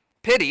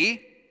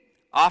 Pity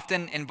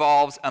often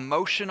involves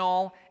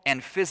emotional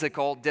and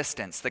physical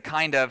distance, the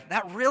kind of,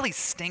 that really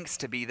stinks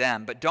to be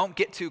them, but don't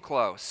get too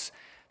close.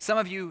 Some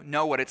of you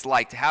know what it's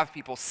like to have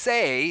people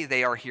say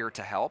they are here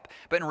to help,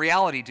 but in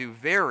reality do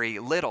very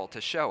little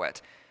to show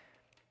it.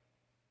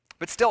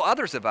 But still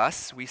others of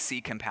us, we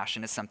see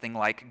compassion as something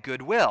like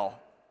goodwill,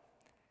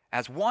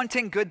 as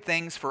wanting good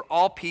things for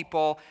all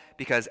people,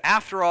 because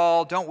after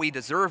all, don't we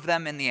deserve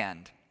them in the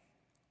end?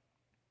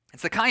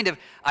 It's the kind of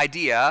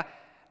idea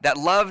that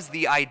loves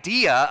the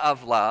idea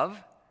of love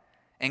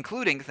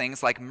including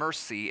things like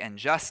mercy and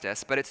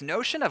justice, but its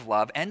notion of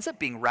love ends up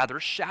being rather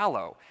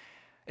shallow,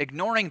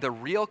 ignoring the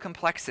real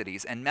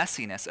complexities and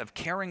messiness of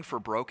caring for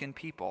broken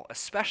people,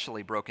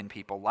 especially broken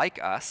people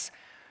like us,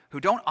 who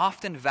don't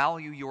often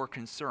value your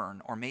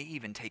concern or may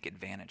even take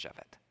advantage of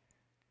it.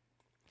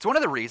 It's one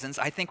of the reasons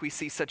I think we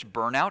see such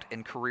burnout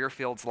in career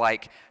fields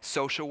like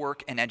social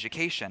work and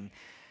education.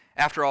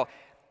 After all,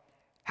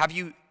 have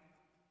you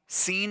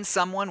seen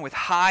someone with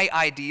high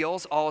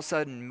ideals all of a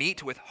sudden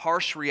meet with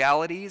harsh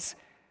realities,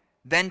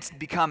 then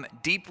become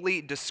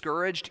deeply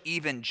discouraged,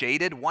 even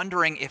jaded,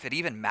 wondering if it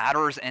even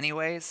matters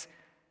anyways?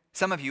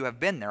 Some of you have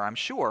been there, I'm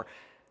sure.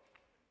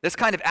 This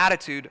kind of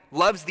attitude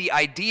loves the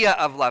idea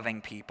of loving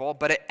people,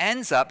 but it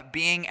ends up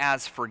being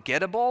as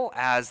forgettable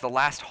as the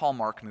last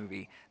Hallmark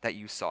movie that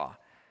you saw.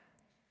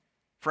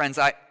 Friends,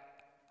 I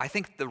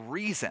think the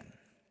reason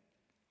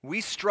we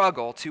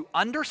struggle to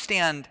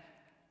understand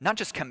not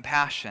just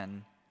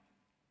compassion,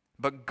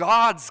 but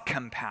God's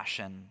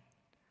compassion,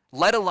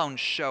 let alone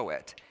show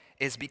it,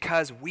 is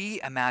because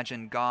we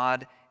imagine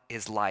God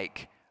is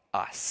like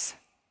us.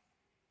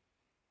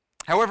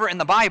 However, in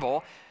the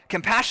Bible,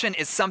 compassion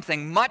is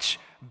something much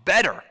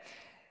better.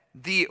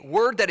 The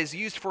word that is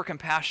used for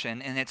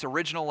compassion in its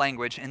original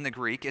language in the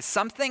Greek is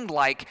something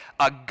like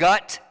a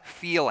gut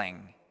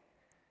feeling.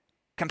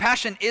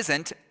 Compassion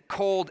isn't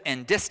cold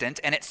and distant,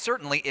 and it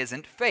certainly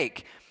isn't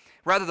fake.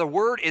 Rather, the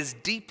word is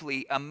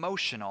deeply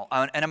emotional,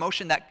 an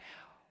emotion that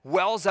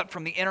wells up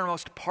from the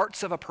innermost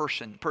parts of a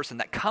person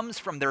that comes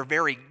from their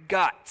very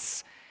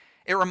guts.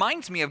 It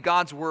reminds me of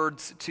God's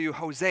words to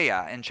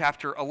Hosea in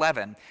chapter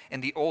 11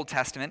 in the Old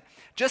Testament,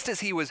 just as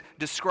he was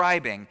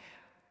describing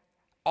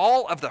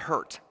all of the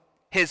hurt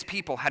his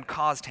people had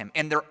caused him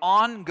and their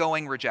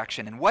ongoing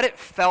rejection and what it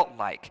felt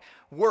like,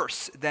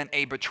 worse than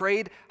a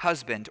betrayed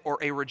husband or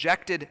a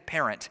rejected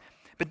parent.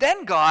 But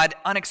then God,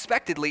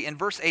 unexpectedly, in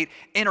verse 8,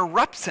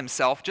 interrupts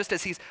himself just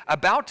as he's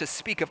about to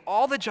speak of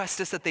all the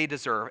justice that they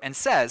deserve and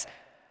says,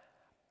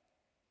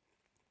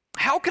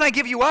 "How can I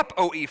give you up,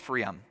 O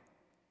Ephraim?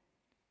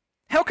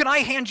 How can I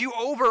hand you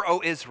over,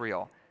 O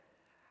Israel?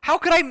 How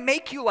could I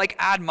make you like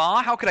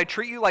Admah? How could I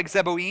treat you like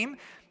Zeboim?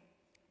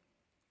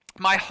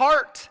 My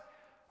heart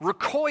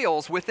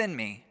recoils within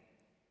me.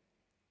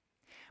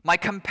 My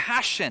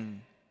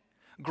compassion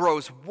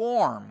grows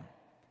warm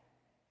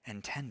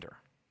and tender."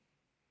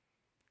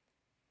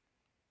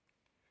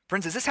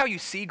 Friends, is this how you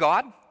see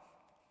God?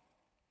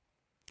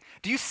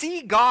 Do you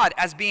see God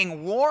as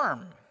being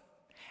warm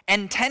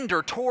and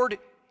tender toward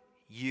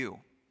you?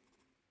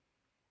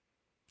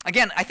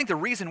 Again, I think the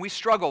reason we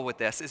struggle with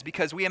this is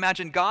because we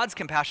imagine God's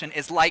compassion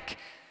is like,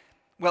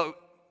 we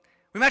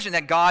imagine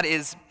that God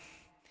is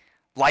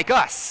like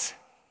us.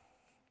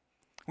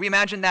 We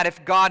imagine that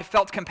if God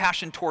felt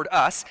compassion toward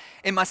us,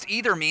 it must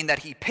either mean that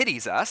he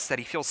pities us, that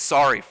he feels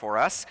sorry for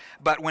us,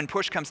 but when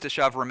push comes to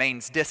shove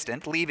remains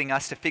distant, leaving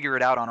us to figure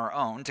it out on our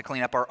own, to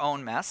clean up our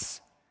own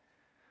mess.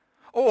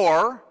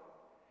 Or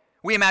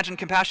we imagine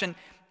compassion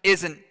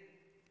isn't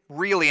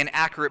really an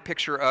accurate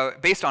picture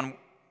of,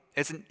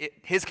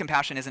 his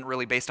compassion isn't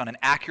really based on an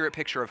accurate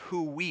picture of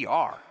who we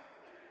are.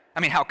 I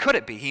mean, how could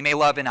it be? He may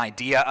love an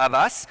idea of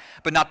us,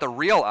 but not the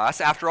real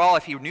us. After all,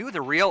 if he knew the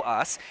real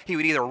us, he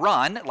would either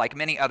run, like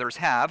many others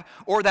have,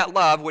 or that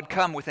love would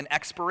come with an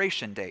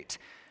expiration date,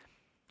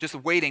 just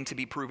waiting to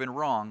be proven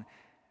wrong.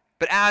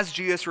 But as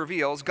Jesus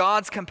reveals,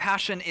 God's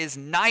compassion is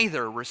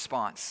neither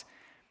response.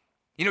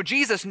 You know,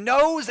 Jesus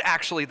knows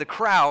actually the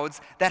crowds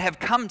that have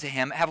come to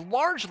him have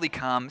largely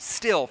come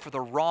still for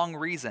the wrong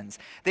reasons.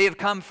 They have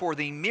come for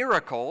the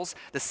miracles,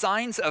 the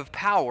signs of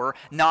power,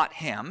 not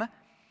him.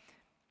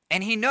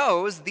 And he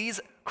knows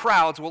these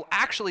crowds will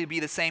actually be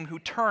the same who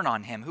turn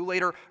on him, who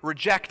later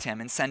reject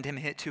him and send him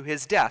to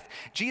his death.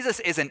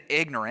 Jesus isn't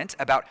ignorant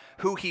about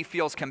who he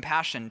feels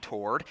compassion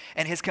toward,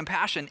 and his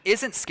compassion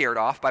isn't scared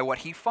off by what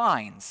he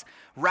finds.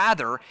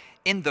 Rather,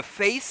 in the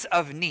face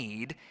of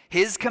need,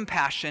 his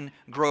compassion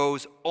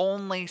grows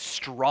only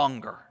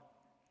stronger.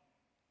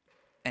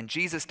 And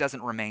Jesus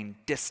doesn't remain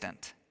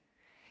distant.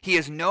 He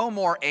is no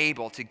more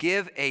able to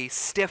give a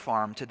stiff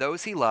arm to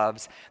those he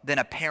loves than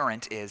a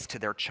parent is to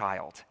their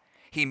child.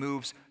 He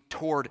moves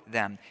toward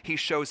them. He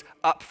shows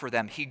up for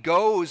them. He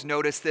goes,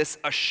 notice this,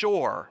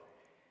 ashore.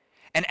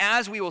 And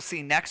as we will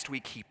see next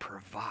week, he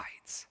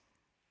provides.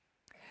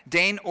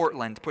 Dane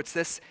Ortland puts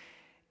this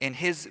in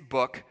his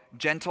book,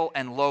 Gentle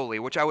and Lowly,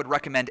 which I would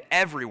recommend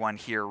everyone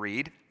here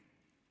read.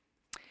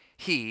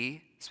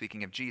 He,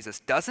 speaking of Jesus,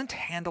 doesn't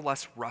handle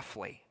us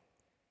roughly.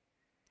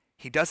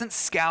 He doesn't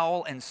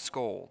scowl and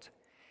scold.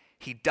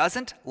 He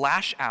doesn't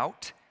lash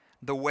out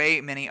the way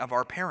many of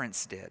our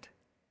parents did.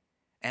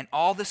 And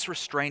all this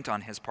restraint on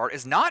his part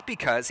is not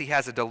because he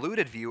has a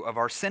diluted view of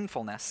our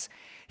sinfulness.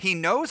 He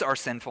knows our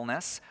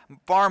sinfulness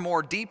far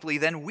more deeply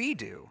than we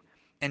do.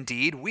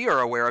 Indeed, we are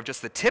aware of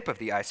just the tip of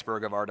the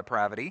iceberg of our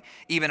depravity,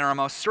 even in our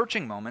most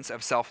searching moments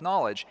of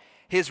self-knowledge.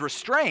 His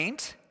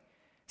restraint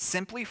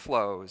simply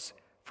flows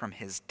from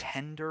his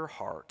tender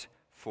heart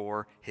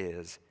for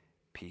his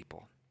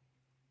people.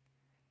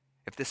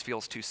 If this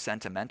feels too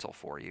sentimental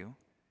for you,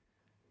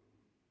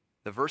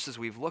 the verses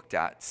we've looked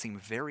at seem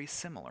very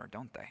similar,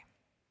 don't they?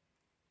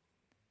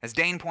 As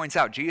Dane points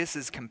out,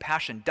 Jesus'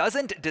 compassion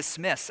doesn't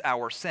dismiss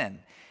our sin.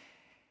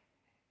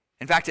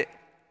 In fact,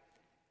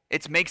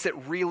 it makes it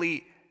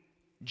really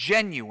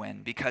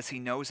genuine because he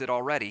knows it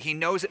already. He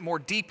knows it more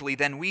deeply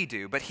than we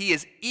do, but he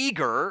is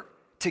eager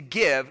to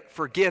give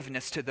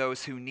forgiveness to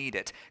those who need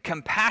it,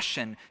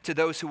 compassion to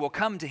those who will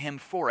come to him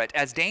for it.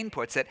 As Dane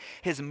puts it,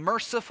 his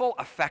merciful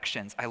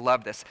affections, I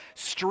love this,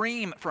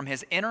 stream from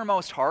his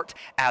innermost heart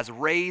as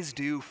rays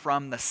do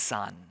from the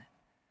sun.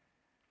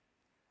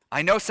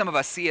 I know some of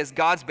us see as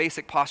God's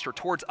basic posture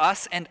towards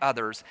us and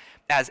others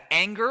as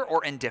anger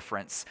or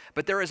indifference,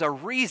 but there is a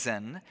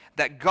reason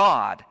that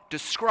God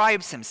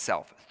describes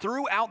himself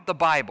throughout the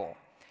Bible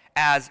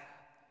as,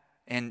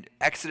 in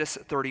Exodus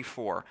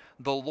 34,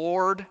 the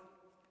Lord,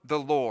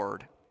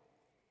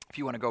 if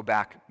you want to go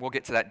back, we'll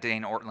get to that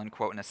Dane Ortlund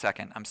quote in a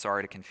second. I'm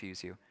sorry to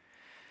confuse you.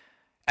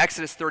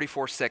 Exodus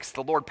 34:6,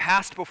 the Lord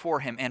passed before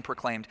him and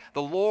proclaimed,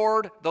 the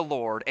Lord,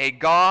 a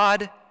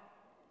God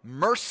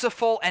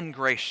merciful and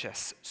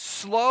gracious,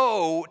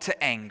 slow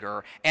to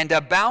anger, and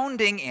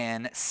abounding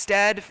in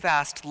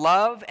steadfast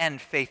love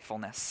and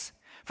faithfulness.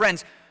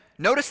 Friends,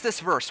 notice this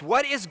verse.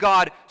 What is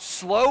God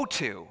slow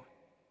to?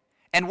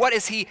 And what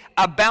is he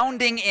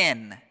abounding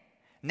in?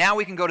 Now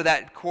we can go to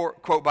that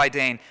quote by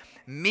Dane.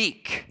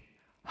 Meek,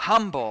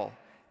 humble,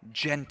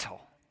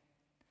 gentle.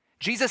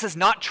 Jesus is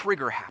not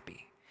trigger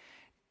happy,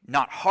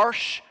 not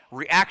harsh,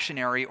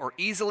 reactionary, or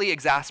easily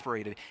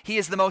exasperated. He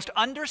is the most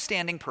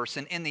understanding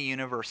person in the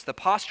universe. The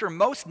posture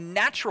most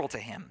natural to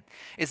him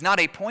is not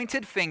a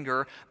pointed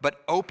finger,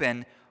 but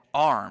open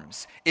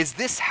arms. Is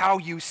this how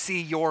you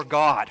see your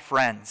God,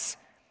 friends?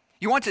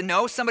 You want to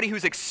know somebody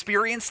who's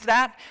experienced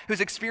that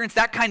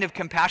kind of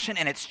compassion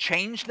and it's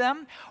changed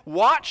them?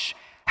 Watch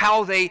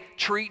how they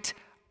treat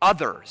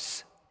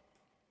others.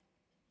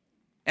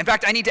 In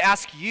fact, I need to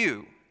ask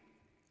you,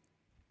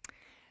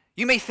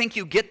 you may think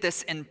you get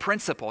this in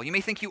principle. You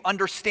may think you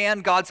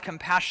understand God's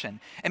compassion.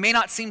 It may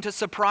not seem to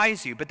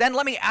surprise you. But then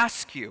let me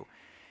ask you,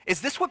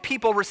 is this what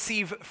people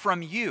receive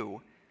from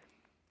you?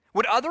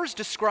 Would others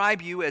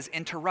describe you as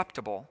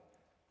interruptible,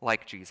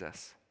 like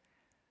Jesus,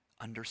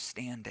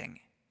 understanding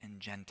and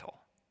gentle?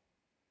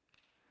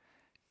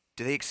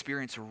 Do they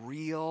experience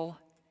real,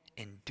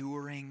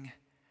 enduring,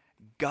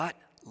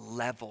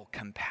 gut-level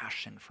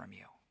compassion from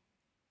you?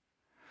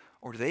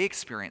 Or do they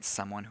experience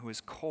someone who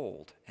is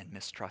cold and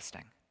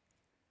mistrusting?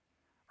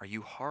 Are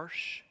you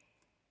harsh,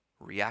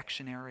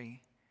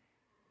 reactionary?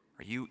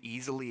 Are you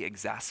easily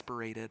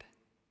exasperated?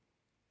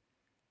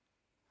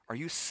 Are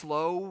you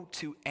slow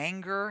to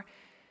anger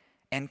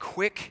and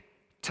quick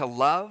to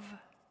love?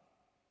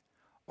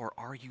 Or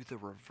are you the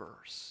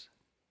reverse?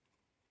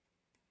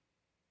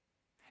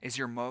 Is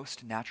your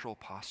most natural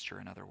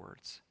posture, in other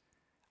words,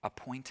 a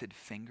pointed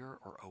finger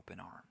or open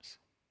arms?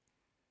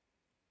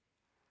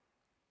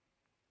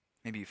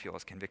 Maybe you feel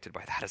as convicted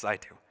by that as I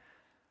do.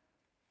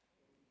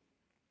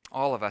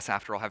 All of us,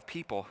 after all, have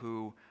people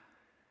who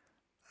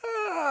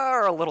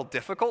are a little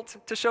difficult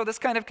to show this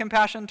kind of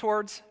compassion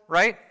towards,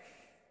 right?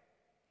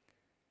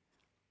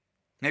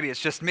 Maybe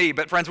it's just me,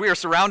 but friends, we are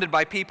surrounded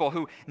by people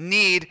who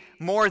need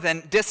more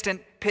than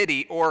distant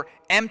pity or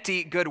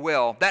empty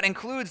goodwill. That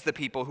includes the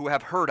people who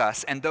have hurt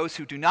us and those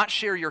who do not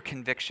share your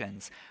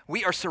convictions.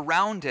 We are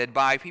surrounded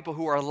by people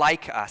who are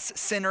like us,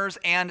 sinners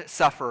and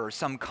sufferers,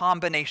 some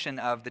combination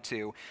of the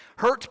two.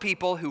 Hurt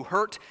people who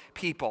hurt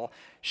people,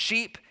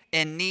 sheep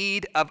in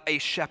need of a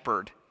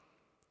shepherd.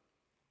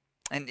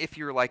 And if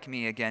you're like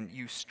me, again,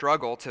 you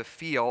struggle to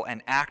feel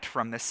and act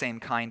from the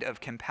same kind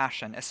of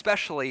compassion,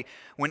 especially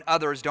when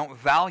others don't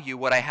value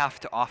what I have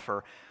to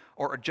offer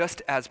or are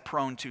just as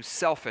prone to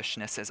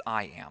selfishness as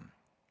I am.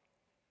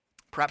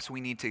 Perhaps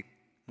we need to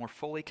more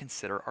fully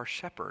consider our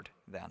shepherd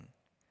then.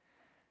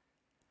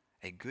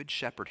 A good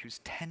shepherd whose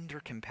tender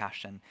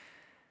compassion,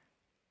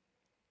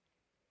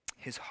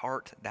 his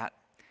heart, that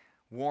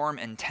warm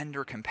and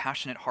tender,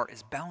 compassionate heart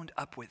is bound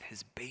up with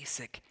his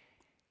basic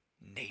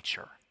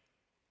nature.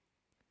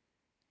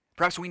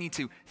 Perhaps we need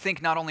to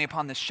think not only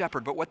upon the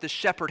shepherd, but what the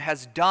shepherd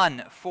has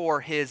done for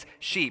his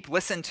sheep.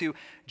 Listen to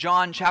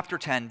John chapter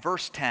 10,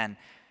 verse 10.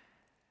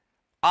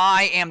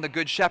 I am the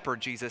good shepherd,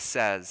 Jesus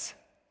says.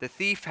 The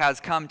thief has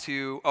come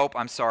to,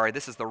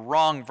 this is the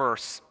wrong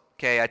verse.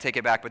 Okay, I take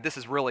it back, but this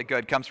is really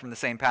good. Comes from the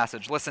same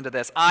passage. Listen to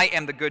this. I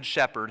am the good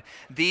shepherd.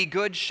 The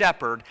good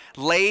shepherd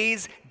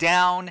lays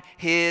down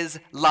his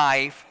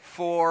life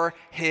for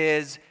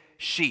his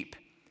sheep.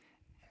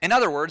 In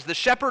other words, the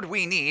shepherd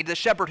we need, the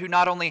shepherd who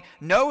not only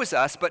knows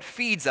us, but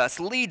feeds us,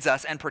 leads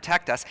us, and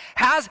protects us,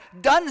 has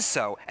done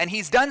so. And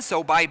he's done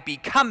so by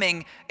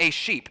becoming a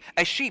sheep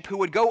who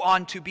would go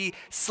on to be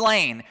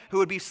slain, who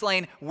would be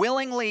slain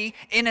willingly,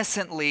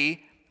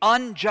 innocently,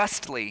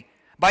 unjustly,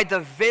 by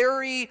the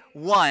very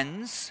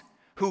ones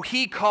who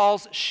he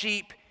calls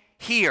sheep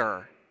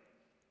here.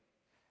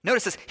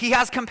 Notice this, he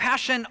has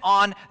compassion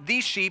on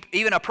these sheep,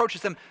 even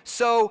approaches them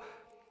so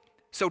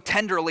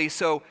tenderly,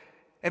 so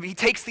And he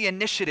takes the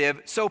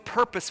initiative so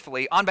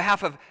purposefully on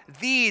behalf of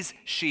these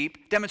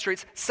sheep,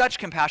 demonstrates such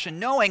compassion,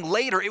 knowing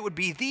later it would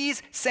be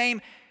these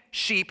same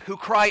sheep who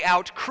cry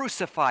out,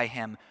 "Crucify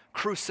him,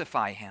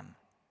 crucify him."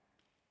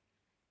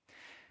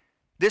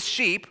 This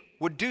sheep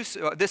would do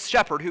so, this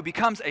shepherd who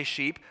becomes a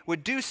sheep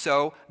would do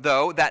so,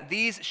 though, that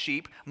these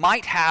sheep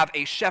might have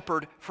a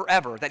shepherd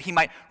forever, that he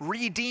might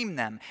redeem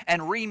them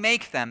and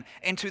remake them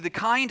into the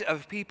kind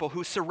of people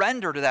who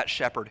surrender to that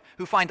shepherd,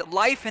 who find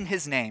life in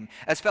his name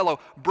as fellow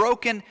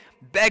broken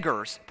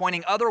beggars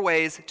pointing other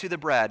ways to the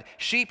bread,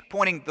 sheep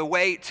pointing the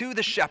way to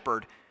the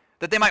shepherd,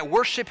 that they might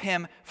worship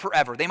him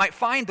forever. They might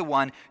find the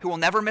one who will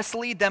never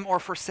mislead them or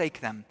forsake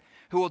them,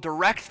 who will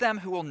direct them,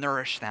 who will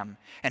nourish them,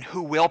 and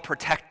who will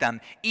protect them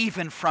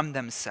even from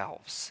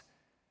themselves.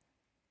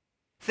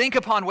 Think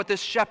upon what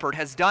this shepherd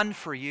has done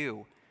for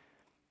you.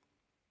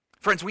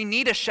 Friends, we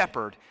need a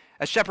shepherd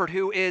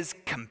who is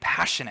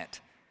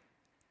compassionate,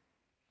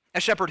 a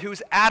shepherd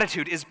whose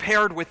attitude is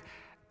paired with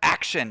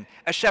action,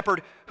 a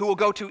shepherd who will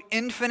go to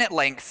infinite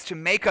lengths to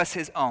make us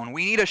his own.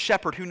 We need a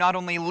shepherd who not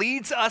only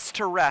leads us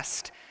to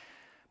rest,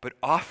 but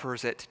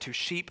offers it to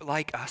sheep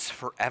like us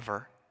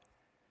forever.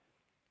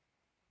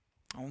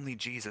 Only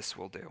Jesus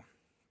will do.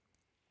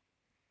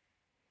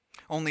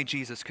 Only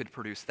Jesus could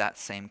produce that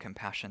same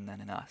compassion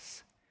then in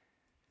us.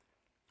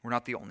 We're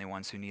not the only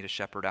ones who need a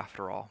shepherd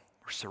after all.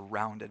 We're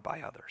surrounded by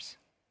others.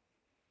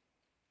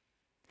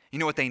 You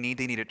know what they need?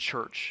 They need a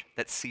church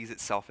that sees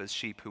itself as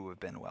sheep who have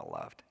been well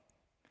loved,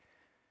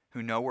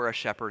 who know where a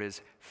shepherd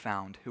is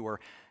found, who are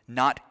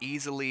not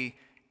easily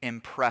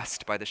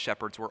impressed by the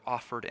shepherds we're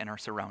offered in our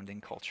surrounding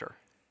culture,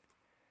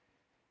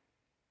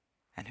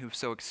 and who've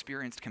so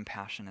experienced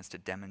compassion as to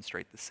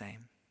demonstrate the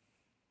same.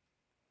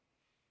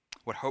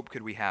 What hope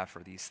could we have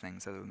for these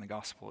things other than the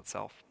gospel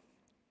itself?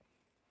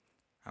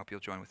 I hope you'll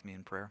join with me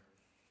in prayer.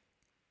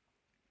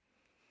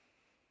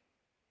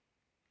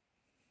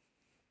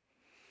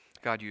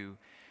 God, you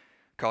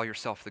call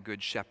yourself the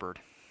good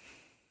shepherd.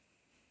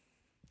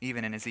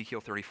 Even in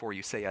Ezekiel 34,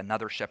 you say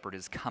another shepherd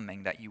is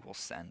coming that you will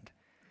send,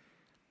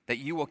 that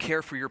you will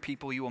care for your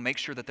people. You will make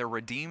sure that they're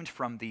redeemed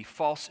from the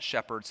false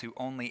shepherds who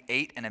only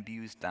ate and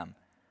abused them,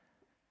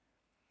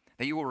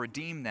 that you will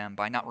redeem them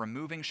by not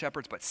removing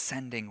shepherds, but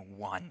sending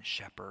one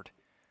shepherd,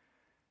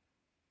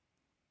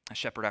 a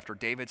shepherd after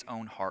David's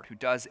own heart, who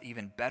does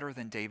even better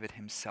than David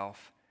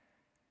himself,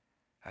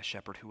 a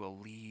shepherd who will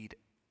lead,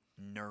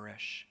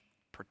 nourish,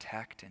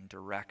 protect, and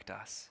direct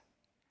us.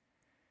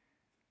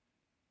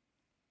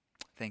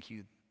 Thank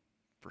you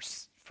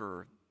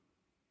for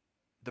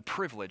the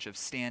privilege of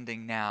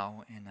standing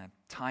now in a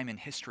time in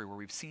history where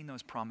we've seen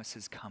those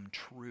promises come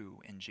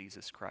true in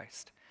Jesus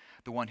Christ,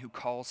 the one who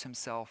calls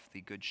himself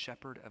the good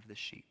shepherd of the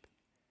sheep,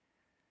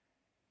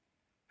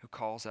 who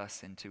calls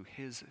us into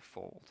his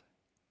fold,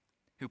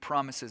 who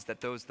promises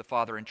that those the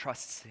Father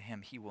entrusts to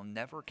him, he will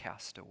never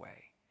cast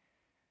away.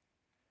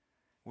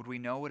 Would we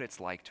know what it's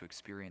like to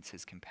experience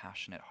his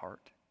compassionate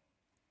heart?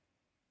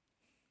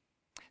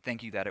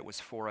 Thank you that it was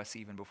for us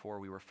even before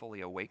we were fully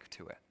awake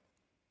to it.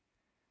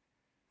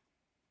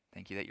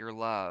 Thank you that your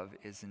love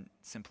isn't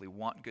simply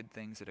want good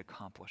things, it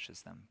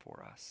accomplishes them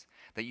for us.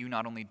 That you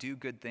not only do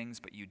good things,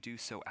 but you do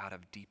so out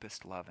of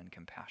deepest love and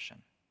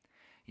compassion.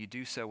 You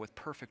do so with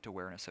perfect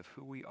awareness of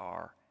who we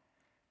are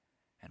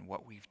and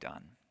what we've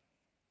done.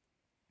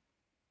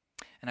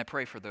 And I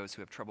pray for those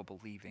who have trouble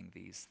believing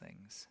these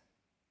things,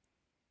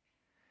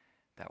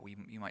 that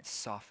you might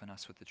soften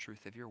us with the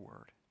truth of your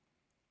word,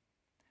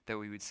 that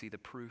we would see the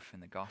proof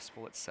in the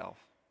gospel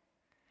itself.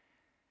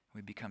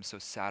 We become so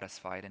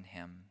satisfied in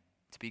him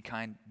to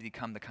become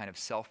the kind of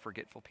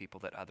self-forgetful people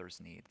that others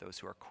need, those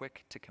who are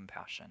quick to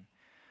compassion,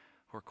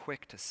 who are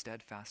quick to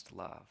steadfast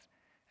love,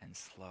 and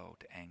slow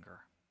to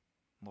anger.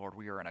 Lord,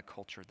 we are in a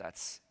culture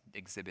that's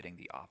exhibiting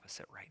the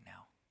opposite right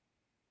now.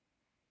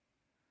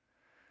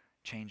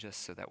 Change us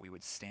so that we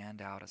would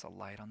stand out as a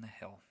light on the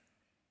hill,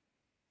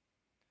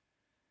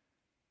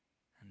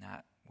 and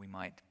that we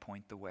might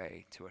point the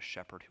way to a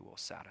shepherd who will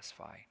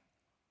satisfy.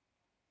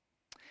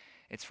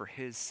 It's for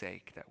his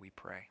sake that we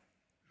pray.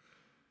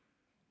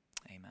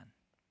 Amen.